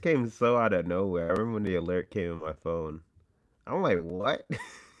God, this came so out of nowhere. I remember when the alert came on my phone. I'm like, what?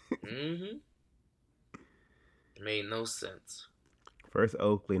 Mm-hmm. Made no sense. First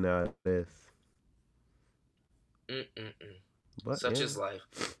Oakley, now this. But, Such is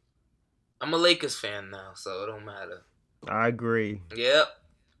life. I'm a Lakers fan now, so it don't matter. I agree. Yep.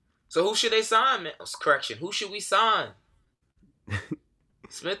 So who should they sign, man? Correction. Who should we sign?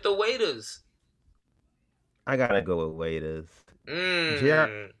 Smith or Waiters? I gotta go with Waiters.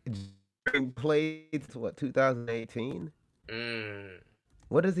 Jerry played, 2018?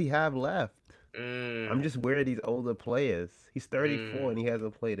 What does he have left? I'm just weird at these older players. He's 34 and he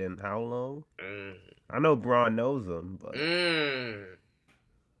hasn't played in how long? I know Braun knows him, but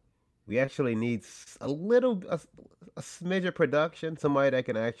we actually need a smidge of production. Somebody that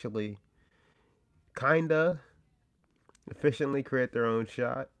can actually kinda efficiently create their own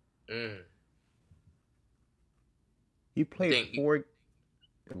shot. He played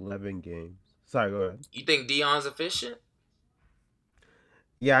 11 games. Sorry, go ahead. You think Dion's efficient?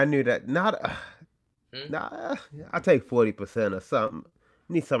 Yeah, I knew that. I'll take 40% or something.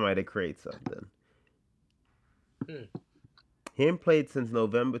 Need somebody to create something. He ain't played since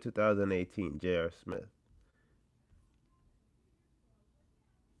November 2018, J.R. Smith.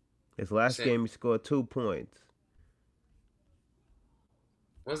 His last game, he scored 2 points.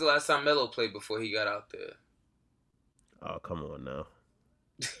 When's the last time Melo played before he got out there? Oh, come on now.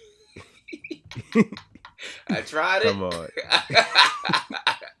 I tried it. Come on.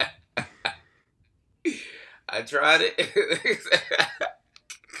 I tried it.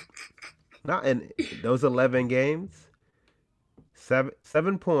 Not in those 11 games.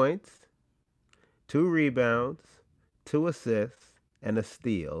 7 points, 2 rebounds, 2 assists, and a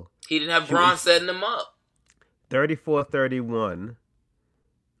steal. He didn't have Braun setting him up. 34-31.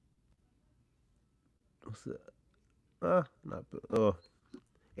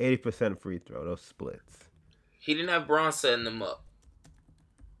 80% free throw, those splits. He didn't have Braun setting him up.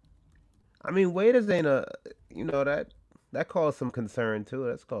 I mean, Waiters ain't that caused some concern too.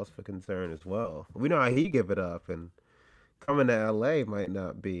 That's cause for concern as well. We know how he give it up, and coming to LA might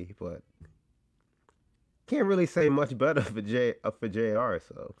not be, but can't really say much better for JR.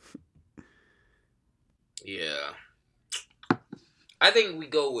 So yeah, I think we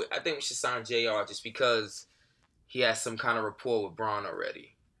should sign JR just because he has some kind of rapport with Braun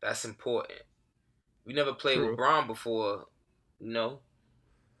already. That's important. We never played with Braun before, you know.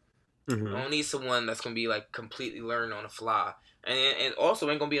 Mm-hmm. We don't need someone that's gonna be like completely learning on the fly, and also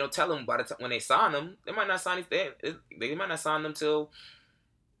ain't gonna be no telling by the time when they sign them. They might not sign they might not sign them till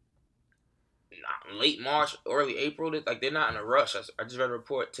late March, early April. Like they're not in a rush. I just read a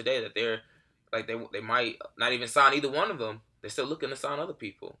report today that they're like they might not even sign either one of them. They're still looking to sign other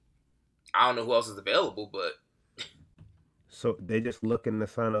people. I don't know who else is available, but So they just looking to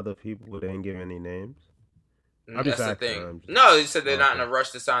sign other people. They didn't give any names. I'm just That's the asking. thing. No, they said they're not in Okay. a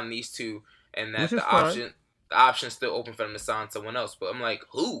rush to sign these two, and that Which is fine, the option's still open for them to sign someone else. But I'm like,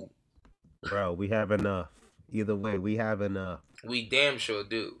 who? bro. We have enough. Either way, we have enough. We damn sure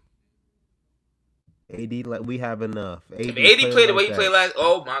do. AD, like we have enough. If AD played the way he played last,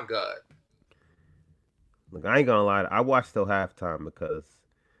 oh my god. Look, I ain't gonna lie. I watched till halftime because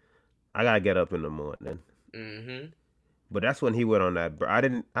I gotta get up in the morning. Mm-hmm. But that's when he went on that.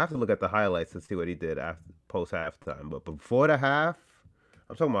 I have to look at the highlights to see what he did after post halftime. But before the half,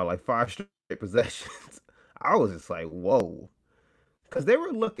 I'm talking about like 5 straight possessions. I was just like, whoa, because they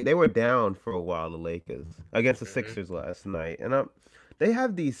were down for a while. The Lakers against the Sixers last night, and they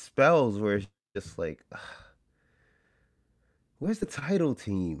have these spells where it's just like, where's the title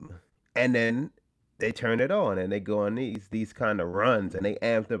team? And then they turn it on and they go on these kind of runs and they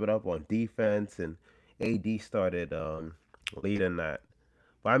amped it up on defense and AD started leading that.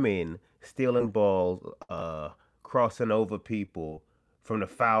 But I mean, stealing balls, crossing over people from the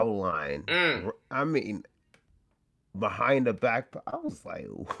foul line. I mean, behind the back, I was like,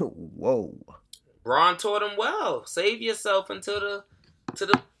 whoa. Bron taught him well. Save yourself until the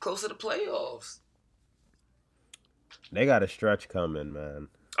close to the playoffs. They got a stretch coming, man.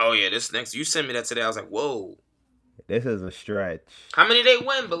 Oh yeah, this next. You sent me that today. I was like, whoa. This is a stretch. How many they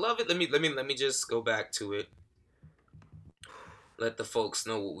win, beloved? Let me just go back to it. Let the folks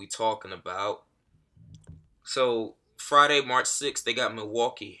know what we talking about. So Friday, March 6th, they got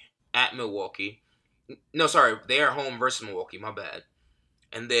Milwaukee at Milwaukee. No, sorry, they are home versus Milwaukee. My bad.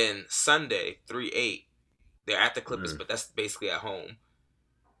 And then Sunday, 3/8, they're at the Clippers, but that's basically at home.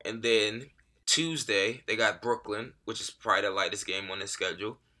 And then Tuesday, they got Brooklyn, which is probably the lightest game on their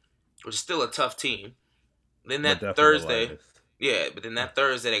schedule, which is still a tough team. Then that Thursday, but then that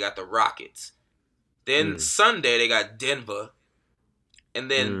Thursday they got the Rockets. Then Sunday they got Denver,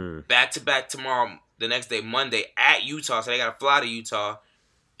 and then back to back tomorrow. The next day, Monday at Utah, so they got to fly to Utah,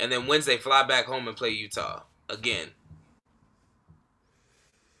 and then Wednesday fly back home and play Utah again.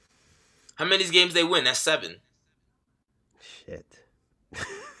 How many games they win? That's 7. Shit.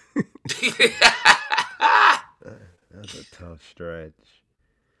 That's a tough stretch.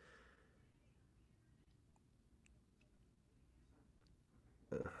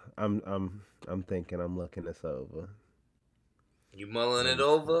 I'm thinking I'm looking this over. You mulling it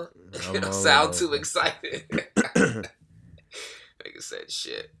over? I'm You mulling sound it too over. excited. Nigga said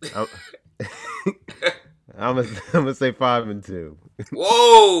shit. I'm gonna say 5-2.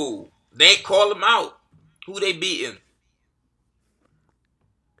 Whoa! They ain't call them out. Who they beating?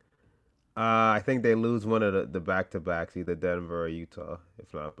 I think they lose one of the back-to-backs, either Denver or Utah,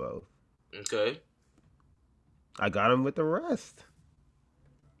 if not both. Okay. I got them with the rest.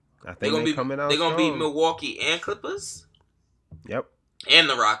 I They're think they're coming out They're gonna beat strong. Milwaukee and Clippers Yep. and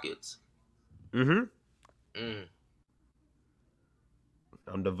the Rockets. Mm-hmm.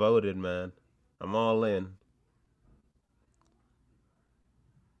 I'm devoted, man. I'm all in.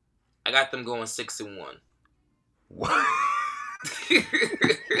 I got them going 6-1. What?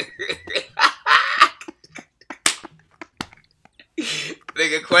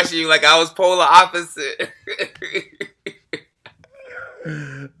 Nigga question you like I was polar opposite.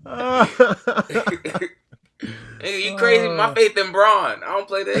 Nigga, you crazy? My faith in Braun. I don't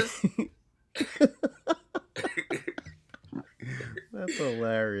play this. That's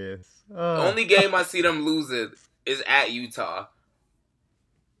hilarious. The only game I see them losing is at Utah.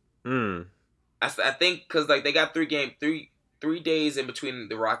 I think because like they got 3 days in between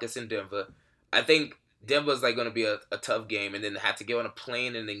the Rockets and Denver. I think Denver's like going to be a tough game, and then have to get on a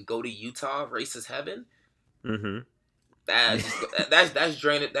plane and then go to Utah. Racist heaven. That's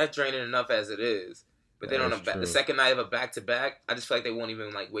draining. That's draining enough as it is. But then on the second night of a back-to-back, I just feel like they won't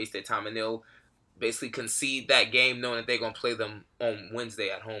even like waste their time, and they'll basically concede that game knowing that they're going to play them on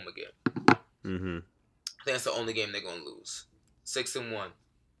Wednesday at home again. I think that's the only game they're going to lose. 6-1.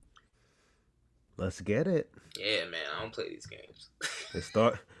 Let's get it. Yeah, man. I don't play these games.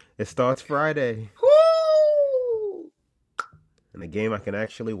 It starts Friday. Woo! And a game I can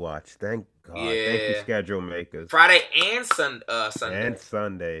actually watch. Thank God. Yeah. Thank you, schedule makers. Friday and Sunday. And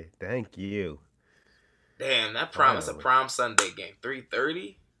Sunday. Thank you. Damn, that's a prime Sunday game.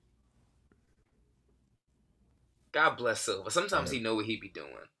 3:30. God bless Silver. Sometimes he know what he be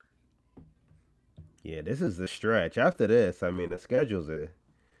doing. Yeah, this is the stretch. After this, I mean, the schedule's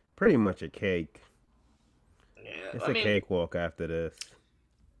pretty much a cake. Yeah, It's a cakewalk after this.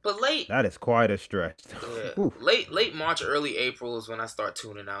 But late. That is quite a stretch. Yeah, late March, early April is when I start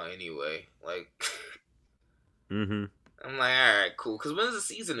tuning out anyway. Like, I'm like, all right, cool. Because when is the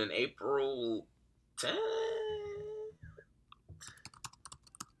season? In April 10?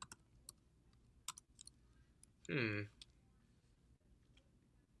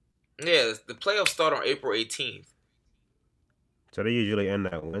 Yeah, the playoffs start on April 18th. So they usually end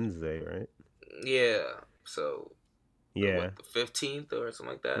that Wednesday, right? Yeah. So. Yeah. The 15th or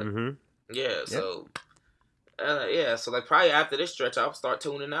something like that. Mm-hmm. Yeah. Yep. So. So like probably after this stretch, I'll start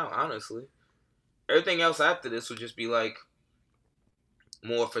tuning out. Honestly, everything else after this will just be like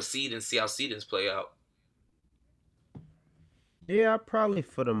more for seedings. See how seedings play out. Yeah, probably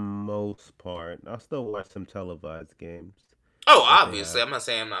for the most part. I'll still watch some televised games. Oh, obviously. I'm not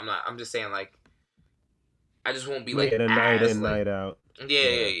saying I'm not. I'm just saying like I just won't be like the night in, night out.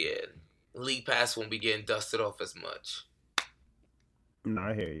 Yeah. League Pass won't be getting dusted off as much. No,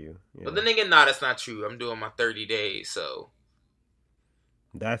 I hear you. Yeah. But then again, that's not true. I'm doing my 30 days, so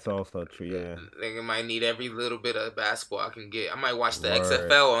that's also true. Yeah. I think I might need every little bit of basketball I can get. I might watch the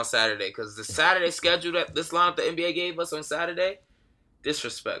XFL on Saturday because the Saturday schedule that this lineup the NBA gave us on Saturday,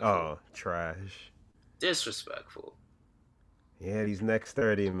 disrespectful. Oh, trash. Disrespectful. Yeah, these next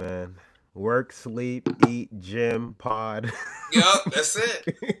 30, man. Work, sleep, eat, gym, pod. Yup, that's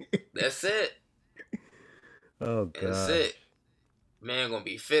it. That's it. Oh, God. That's it. Man gonna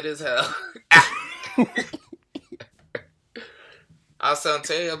be fit as hell. I was telling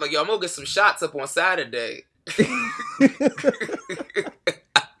him, I'm like, yo, I'm gonna get some shots up on Saturday.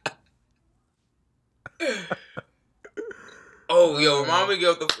 Oh, yo, why don't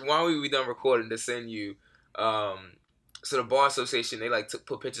we be done recording to send you? So the Bar Association, they like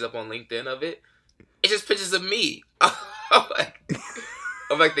put pictures up on LinkedIn of it. It's just pictures of me. I'm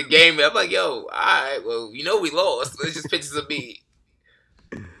like the game. I'm like, yo, all right, well, we lost. It's just pictures of me.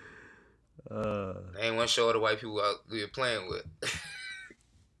 I ain't want to show all the white people we were playing with.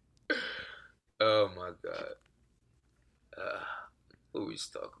 Oh my God. What we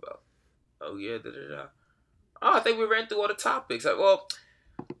just talk about? Oh yeah, Oh, I think we ran through all the topics. Well,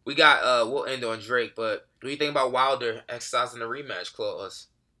 we got we'll end on Drake, but what do you think about Wilder exercising the rematch clause?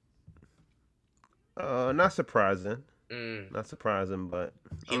 Not surprising. Not surprising, but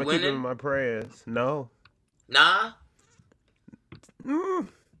he I'm winning? keeping my prayers. No. Nah.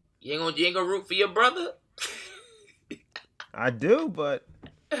 You ain't gonna root for your brother? I do, but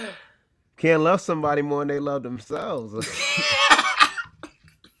can't love somebody more than they love themselves.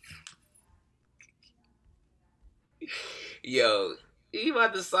 Yo, he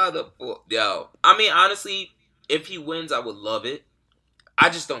about to sign up for... Yo, I mean, honestly, if he wins, I would love it. I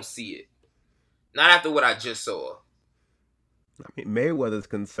just don't see it. Not after what I just saw. I mean, Mayweather's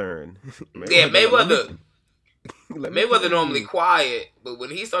concerned. Mayweather normally quiet, but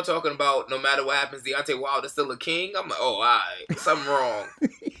when he start talking about no matter what happens, Deontay Wilder's still a king, I'm like, oh, all right, something wrong.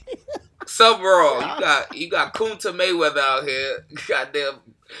 Something wrong. You got Kunta Mayweather out here. Goddamn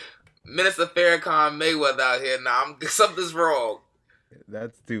Minister Farrakhan Mayweather out here. Nah, something's wrong.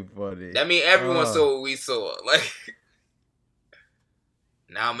 That's too funny. I mean, everyone saw what we saw. Like,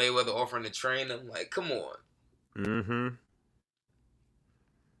 now Mayweather offering to train him. Like, come on. Mm-hmm.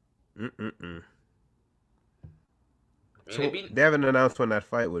 So they haven't announced when that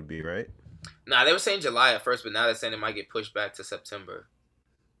fight would be, right? Nah, they were saying July at first, but now they're saying it might get pushed back to September.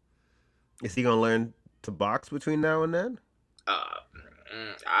 Is he gonna learn to box between now and then? Yeah,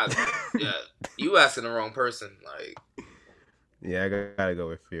 you asking the wrong person. Like, yeah, I gotta go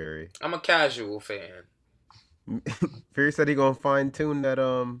with Fury. I'm a casual fan. Fury said he gonna fine tune that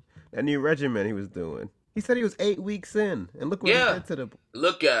new regimen he was doing. He said he was 8 weeks in, and look what he did to the.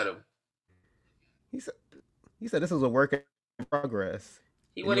 Look at him. He said this was a work in progress.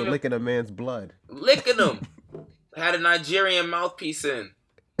 He wasn't even licking a man's blood. Licking him. Had a Nigerian mouthpiece in.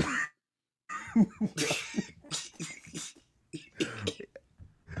 You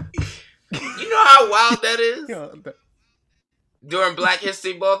know how wild that is? During Black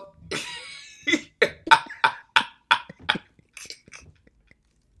History Month?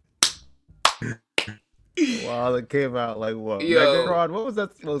 Wow, it came out like what? Yo, Megatron? What was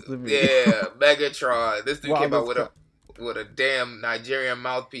that supposed to be? Yeah, Megatron. This dude came out with a damn Nigerian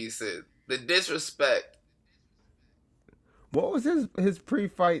mouthpiece in. The disrespect. What was his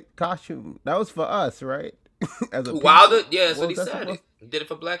pre-fight costume? That was for us, right? As a Wilder? Yeah, that's what he said. He did it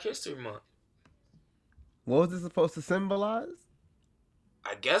for Black History Month. What was it supposed to symbolize?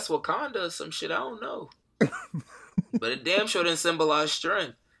 I guess Wakanda or some shit. I don't know. But it damn sure didn't symbolize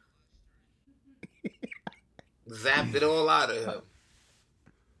strength. Zapped it all out of him.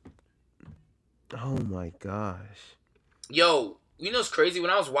 Oh my gosh. Yo, you know what's crazy?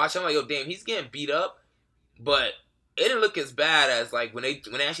 When I was watching, I'm like, yo, damn, he's getting beat up. But it didn't look as bad as like when they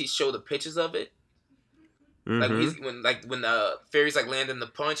actually show the pictures of it. Mm-hmm. Like when Fury's like landing the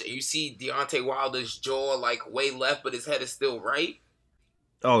punch and you see Deontay Wilder's jaw like way left, but his head is still right.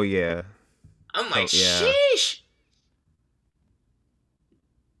 Oh yeah. I'm like, yeah. sheesh.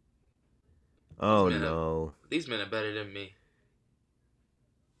 Oh no. These men are better than me.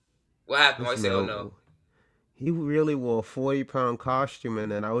 What happened? Why you say, oh no? He really wore a 40-pound costume,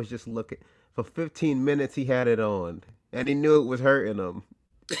 and then I was just looking. For 15 minutes, he had it on, and he knew it was hurting him.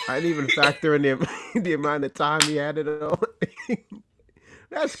 I didn't even factor in the amount of time he had it on.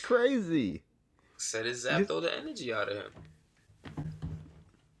 That's crazy. Said it zapped all the energy out of him.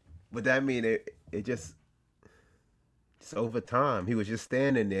 But that mean it just over time. He was just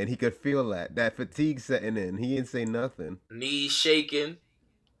standing there, and he could feel that fatigue setting in. He didn't say nothing. Knees shaking.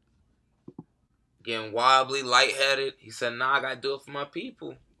 Getting wobbly, lightheaded. He said, nah, I got to do it for my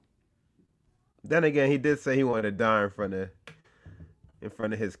people. Then again, he did say he wanted to die in front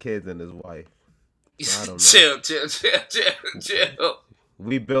of his kids and his wife. So I don't know. Chill.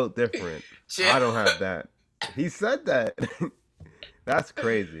 We built different. Chill. I don't have that. He said that. That's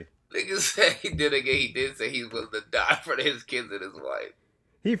crazy. Nigga said he did say he was to die for his kids and his wife.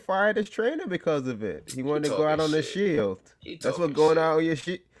 He fired his trainer because of it. He wanted to go out on the shield. That's what going out on your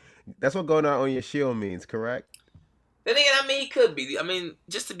That's what going out on your shield means, correct? Then again, I mean, he could be. I mean,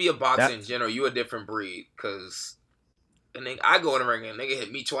 just to be a boxer in general, you a different breed. Because I go in the ring and nigga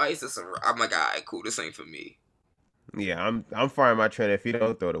hit me twice. I'm like, all right, cool. This ain't for me. Yeah, I'm firing my trainer if you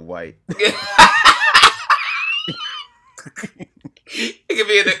don't throw the white. He could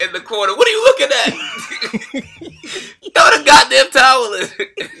be in the corner. What are you looking at? Throw the goddamn towel in.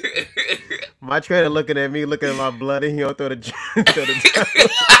 My trainer looking at me, looking at my blood, and he don't throw the towel.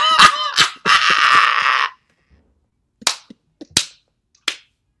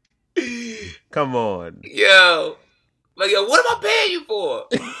 Come on. Yo, what am I paying you for?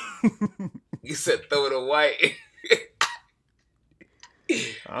 You said throw the white.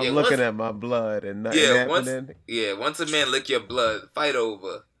 I'm looking at my blood and nothing happening. Once a man lick your blood, fight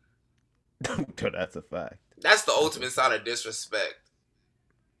over. That's a fact. That's the ultimate sign of disrespect.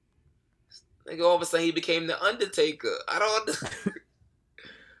 Nigga, all of a sudden he became the Undertaker. I don't understand.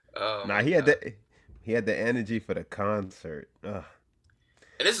 He had the energy for the concert. Ugh.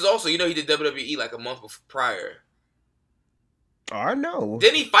 And this is also, he did WWE like a month prior. Oh, I know.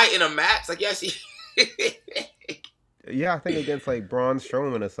 Didn't he fight in a match? Like, yes, he... Yeah, I think against like Braun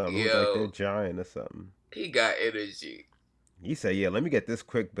Strowman or something. He was like their giant or something. He got energy. He said, yeah, let me get this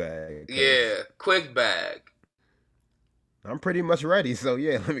quick bag. Yeah, quick bag. I'm pretty much ready, so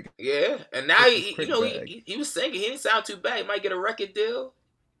yeah, let me. Yeah, and now he was singing. He didn't sound too bad. He might get a record deal.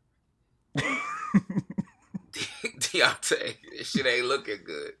 Deontay, this shit ain't looking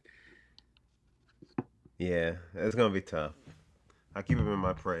good. Yeah, it's gonna be tough. I keep him in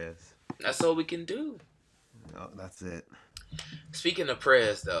my prayers. That's all we can do. Oh, that's it. Speaking of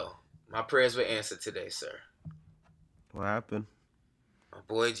prayers, though, my prayers were answered today, sir. What happened?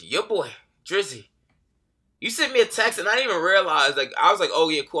 Your boy, Drizzy. You sent me a text and I didn't even realize. Like, I was like, "Oh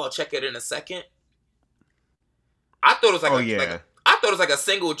yeah, cool. I'll check it in a second." I thought it was I thought it was like a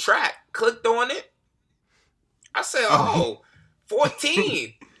single track. Clicked on it. I said, "Oh,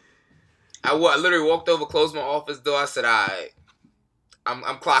 14." I literally walked over, closed my office door. I said, "All right, I'm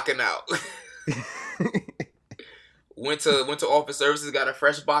clocking out." Went to office services, got a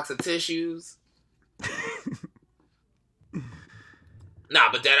fresh box of tissues.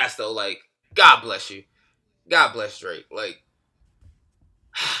 Nah, but that's though, like, God bless you. God bless Drake. Like,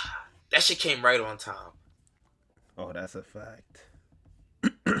 that shit came right on time. Oh, that's a fact.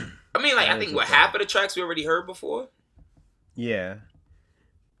 I mean, like, I think half of the tracks we already heard before? Yeah.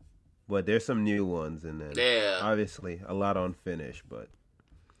 But there's some new ones in there. Yeah. Obviously, a lot unfinished, but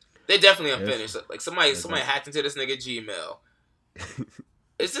they're definitely unfinished. Like, somebody hacked into this nigga Gmail.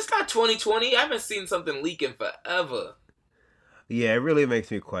 Is this not 2020? I haven't seen something leaking forever. Yeah, it really makes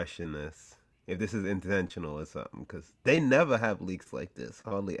me question this. If this is intentional or something. Because they never have leaks like this.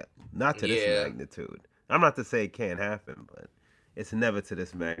 Hardly. Not to this magnitude. I'm not to say it can't happen, but it's never to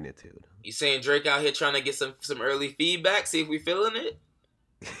this magnitude. You saying Drake out here trying to get some early feedback? See if we feeling it?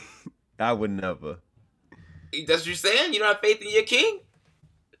 I would never. That's what you're saying? You don't have faith in your king?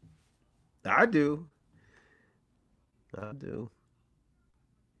 I do.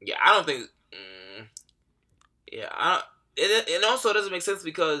 Yeah, I don't think. It also doesn't make sense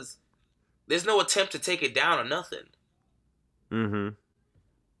because there's no attempt to take it down or nothing. Mm-hmm.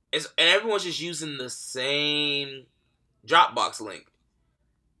 And everyone's just using the same Dropbox link.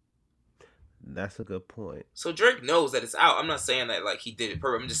 That's a good point. So Drake knows that it's out. I'm not saying that like he did it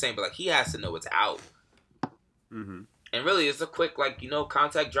perfect. I'm just saying, but like he has to know it's out. Mm-hmm. And really, it's a quick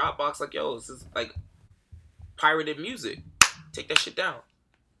contact Dropbox. Like, yo, this is like pirated music. Take that shit down.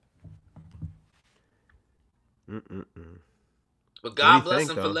 Mm-mm-mm. But God bless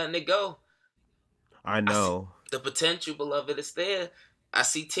him for letting it go. I know. The potential, beloved, is there. I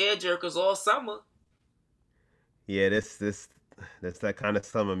see tear jerkers all summer. Yeah, that's that kind of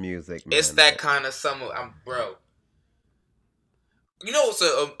summer music, man. It's that kind of summer, bro. You know,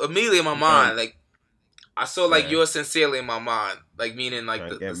 so immediately in my mind, like I saw like yours sincerely in my mind, like meaning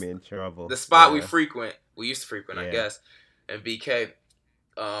like get me in trouble. The spot we used to frequent, I guess, and BK.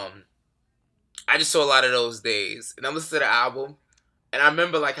 I just saw a lot of those days, and I listened to the album, and I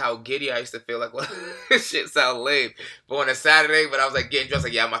remember like how giddy I used to feel like, well, this shit sound lame. But on a Saturday, when I was like getting dressed,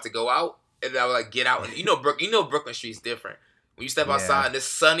 like I'm about to go out, and I would like get out, and you know Brooklyn Street's different. When you step outside and it's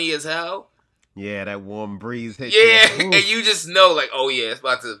sunny as hell. Yeah, that warm breeze hits you. And you just know, like, oh yeah, it's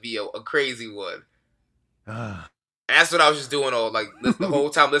about to be a crazy one. And that's what I was just doing all like the whole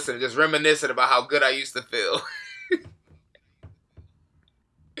time listening, just reminiscing about how good I used to feel.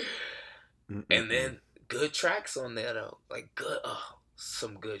 And then good tracks on there though, like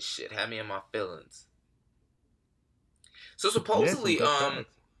some good shit. Had me in my feelings. So supposedly,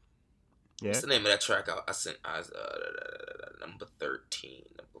 what's the name of that track I sent? Number 13.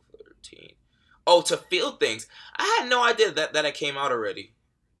 Oh, To Feel Things. I had no idea that it came out already.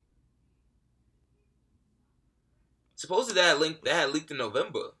 Supposedly that had leaked in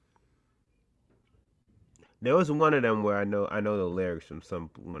November. There was one of them where I know the lyrics from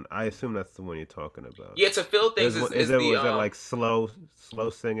someone. I assume that's the one you're talking about. Yeah, To Feel Things is it like slow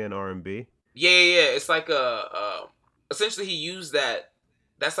singing R&B? Yeah. It's like essentially he used that.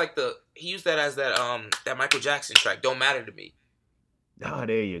 That's like he used that as that Michael Jackson track. Don't Matter to Me. Oh,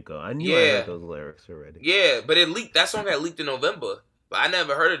 there you go. I knew I heard those lyrics already. Yeah, but it leaked. That song got leaked in November, but I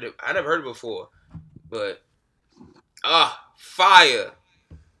never heard it. I never heard it before. But fire.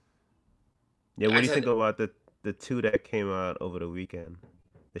 Yeah, what do you think about the two that came out over the weekend?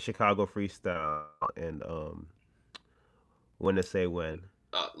 The Chicago Freestyle and When to Say When.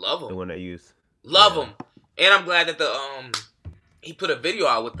 Love them. The one that used. Love them. And I'm glad that he put a video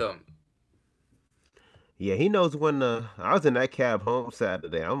out with them. Yeah, he knows when I was in that cab home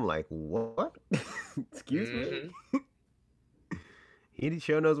Saturday. I'm like, what? Excuse me? He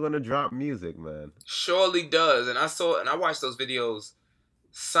sure knows when to drop music, man. Surely does. And I watched those videos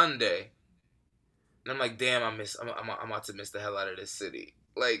Sunday. And I'm like, damn, I'm about to miss the hell out of this city.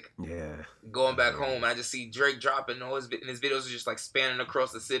 Like, going back home, I just see Drake dropping all his videos are just like spanning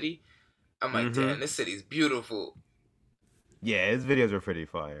across the city. I'm like, damn, this city's beautiful. Yeah, his videos are pretty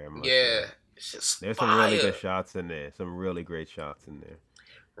fire. It's just there's fire. some really good shots in there. Some really great shots in there.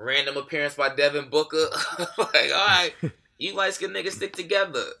 Random appearance by Devin Booker. Like, all right, you light-skinned niggas stick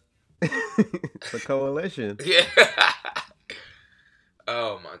together. It's a coalition. Yeah.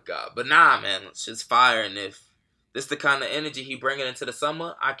 Oh my god. But nah, man, it's just fire. And if this the kind of energy he bringing into the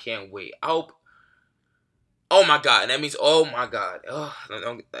summer, I can't wait. I hope. Oh my god. And that means, oh my god.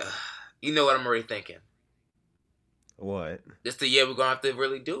 You know what I'm already thinking. What? This the year we're going to have to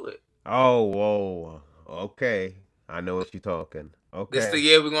really do it. Oh, whoa. Okay. I know what you're talking. Okay. This the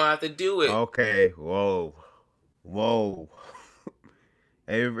year we're going to have to do it. Okay. Whoa.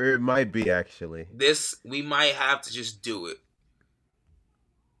 It might be, actually. We might have to just do it.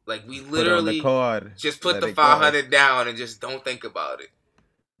 Like, we literally just put the 500 down and just don't think about it.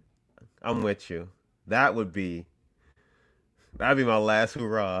 I'm with you. That'd be my last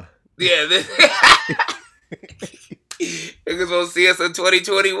hurrah. Yeah. Niggas won't see us in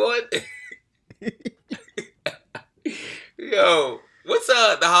 2021. Yo, what's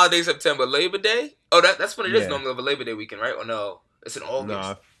the holiday September? Labor Day? Oh, that's when it is normally over Labor Day weekend, right? Or no? It's in August.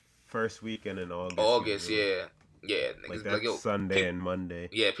 No, first weekend in August. August, yeah. Yeah, niggas like yo, Sunday and Monday.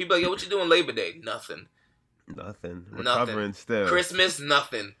 Yeah, people like, yo, what you doing Labor Day? Nothing. Recovering still. Christmas,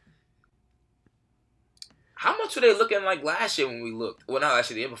 nothing. How much were they looking like last year when we looked? Well, not last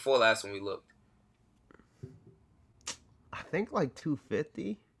year, the year before last when we looked. I think like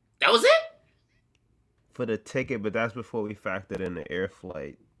 $250. That was it? For the ticket, but that's before we factored in the air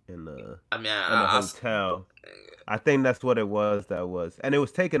flight and the hotel. I think that's what it was. And it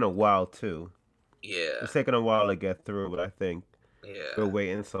was taking a while too. Yeah. It's taking a while to get through, but I think we're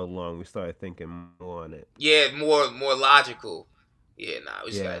waiting so long, we started thinking more on it. Yeah, more logical. Yeah,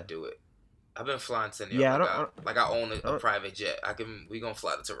 we just gotta do it. I've been flying to New York. I own a private jet. We gonna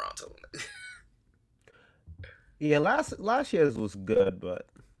fly to Toronto. Yeah, last year's was good, but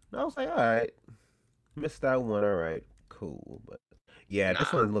I was like, all right, missed that one. All right, cool. But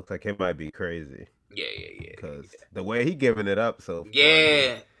this one looks like it might be crazy. Yeah. Because the way he giving it up so far.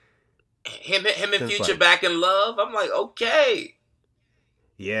 Yeah. Him and Future back in love. I'm like, okay.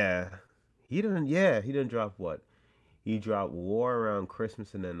 Yeah. He didn't drop what? He dropped War around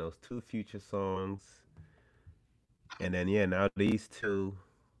Christmas and then those two Future songs. And then now these two.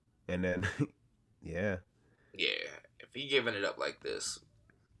 And then Yeah. Yeah. If he giving it up like this,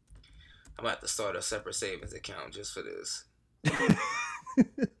 I'm about to start a separate savings account just for this.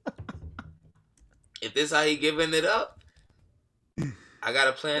 If this how he giving it up, I got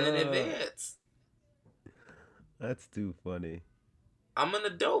to plan in advance. That's too funny. I'm an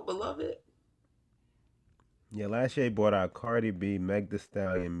adult, beloved. Yeah, last year he brought out Cardi B, Meg Thee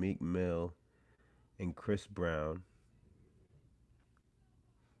Stallion, Meek Mill, and Chris Brown.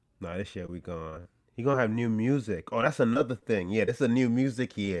 Nah, this year we gone. He gonna have new music. Oh, that's another thing. Yeah, this is a new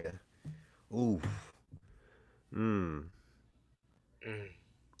music year. Oof. I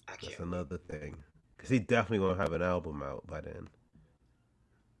That's can't. another thing. Because he definitely gonna have an album out by then.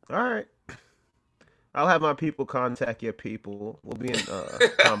 All right. I'll have my people contact your people. We'll be in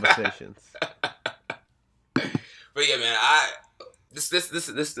conversations. But yeah, man, this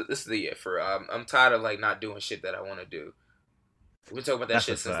is the year for. I'm tired of like not doing shit that I want to do. We've been talking about that That's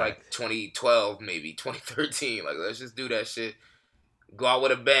shit a since fact. like 2012, maybe 2013. Like, let's just do that shit. Go out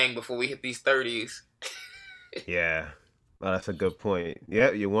with a bang before we hit these 30s. Yeah. Oh, that's a good point.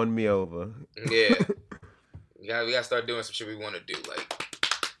 Yeah, you won me over. Yeah, we gotta start doing some shit we want to do, like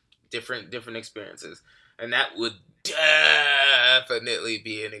different experiences, and that would definitely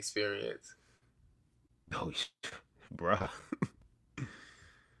be an experience. Oh, bruh.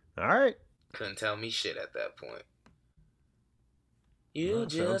 All right. Couldn't tell me shit at that point. You Well,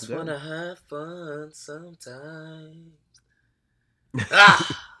 sounds just good. wanna have fun sometimes.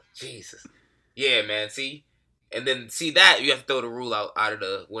 Jesus. Yeah, man. See, and then see that you have to throw the rule out of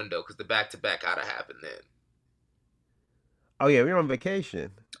the window because the back-to-back gotta happen then. Oh, yeah, we're on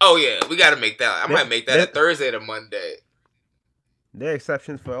vacation. Oh yeah, we gotta make that. I might make that a Thursday to Monday. There are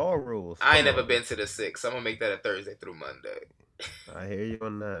exceptions for all rules. I ain't Come never on. been to the 6. I'm gonna make that a Thursday through Monday. I hear you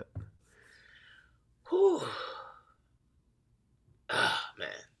on that. Whew. Ah, man.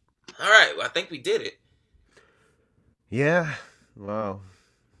 All right, well, I think we did it. Yeah. Wow.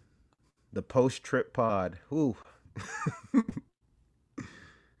 The post-trip pod. Ooh.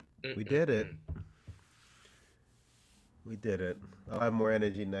 We did it. We did it. I'll have more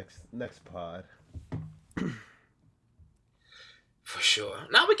energy next pod. For sure.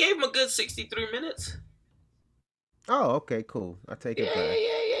 Now we gave him a good 63 minutes. Oh, okay, cool. I take it back.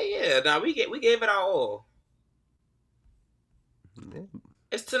 Yeah. Now we gave it our all. Yeah.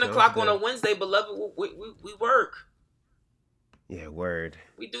 It's 10 Sounds o'clock on a good. Wednesday, beloved. We work. Yeah, word.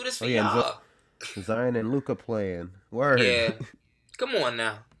 We do this for Oh, yeah, y'all. Zion and Luca playing. Word. Yeah. Come on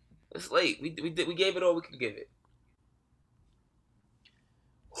now. It's late. We gave it all we can give it.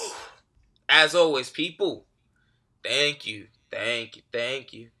 As always, people, thank you.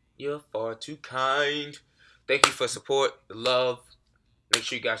 You're far too kind. Thank you for support, the love. Make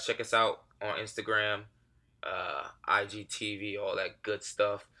sure you guys check us out on Instagram, IGTV, all that good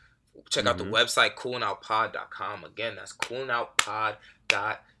stuff. Check out the website, coolingoutpod.com. Again, that's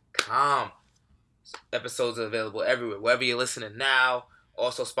coolingoutpod.com. Episodes are available everywhere, wherever you're listening now.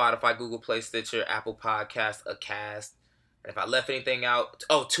 Also, Spotify, Google Play, Stitcher, Apple Podcasts, Acast. And if I left anything out,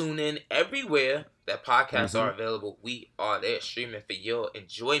 tune in everywhere that podcasts are available. We are there streaming for your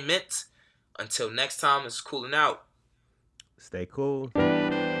enjoyment. Until next time, it's Cooling Out. Stay cool.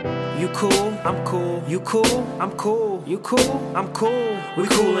 You cool, I'm cool. You cool, I'm cool. You cool, I'm cool. We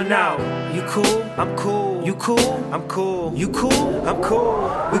coolin' out. You cool, I'm cool. You cool, I'm cool. You cool, I'm cool.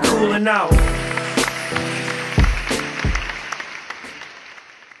 We coolin' out.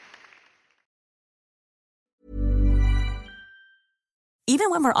 Even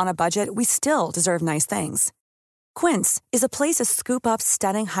when we're on a budget, we still deserve nice things. Quince is a place to scoop up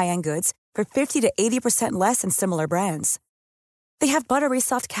stunning high-end goods for 50 to 80% less than similar brands. They have buttery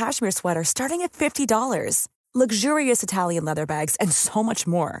soft cashmere sweaters starting at $50, luxurious Italian leather bags, and so much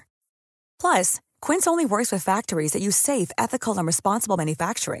more. Plus, Quince only works with factories that use safe, ethical, and responsible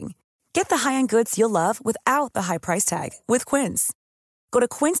manufacturing. Get the high-end goods you'll love without the high price tag with Quince. Go to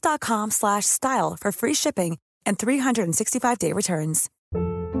quince.com/style for free shipping and 365-day returns.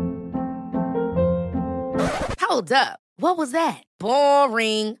 Hold up. What was that?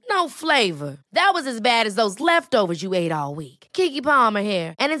 Boring. No flavor. That was as bad as those leftovers you ate all week. Keke Palmer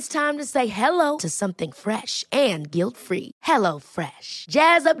here, and it's time to say hello to something fresh and guilt-free. Hello Fresh.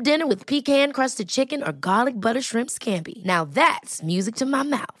 Jazz up dinner with pecan-crusted chicken or garlic butter shrimp scampi. Now that's music to my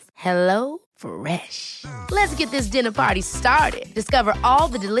mouth. Hello Fresh. Let's get this dinner party started. Discover all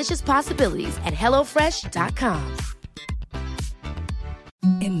the delicious possibilities at HelloFresh.com.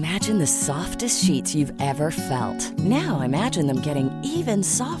 Imagine the softest sheets you've ever felt. Now imagine them getting even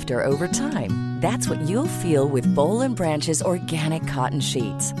softer over time. That's what you'll feel with Boll & Branch's organic cotton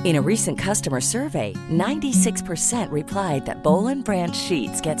sheets. In a recent customer survey, 96% replied that Boll & Branch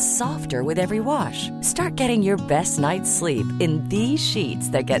sheets get softer with every wash. Start getting your best night's sleep in these sheets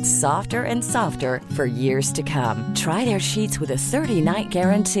that get softer and softer for years to come. Try their sheets with a 30-night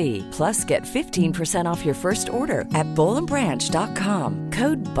guarantee. Plus, get 15% off your first order at bollandbranch.com.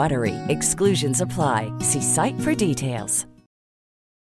 Code BUTTERY. Exclusions apply. See site for details.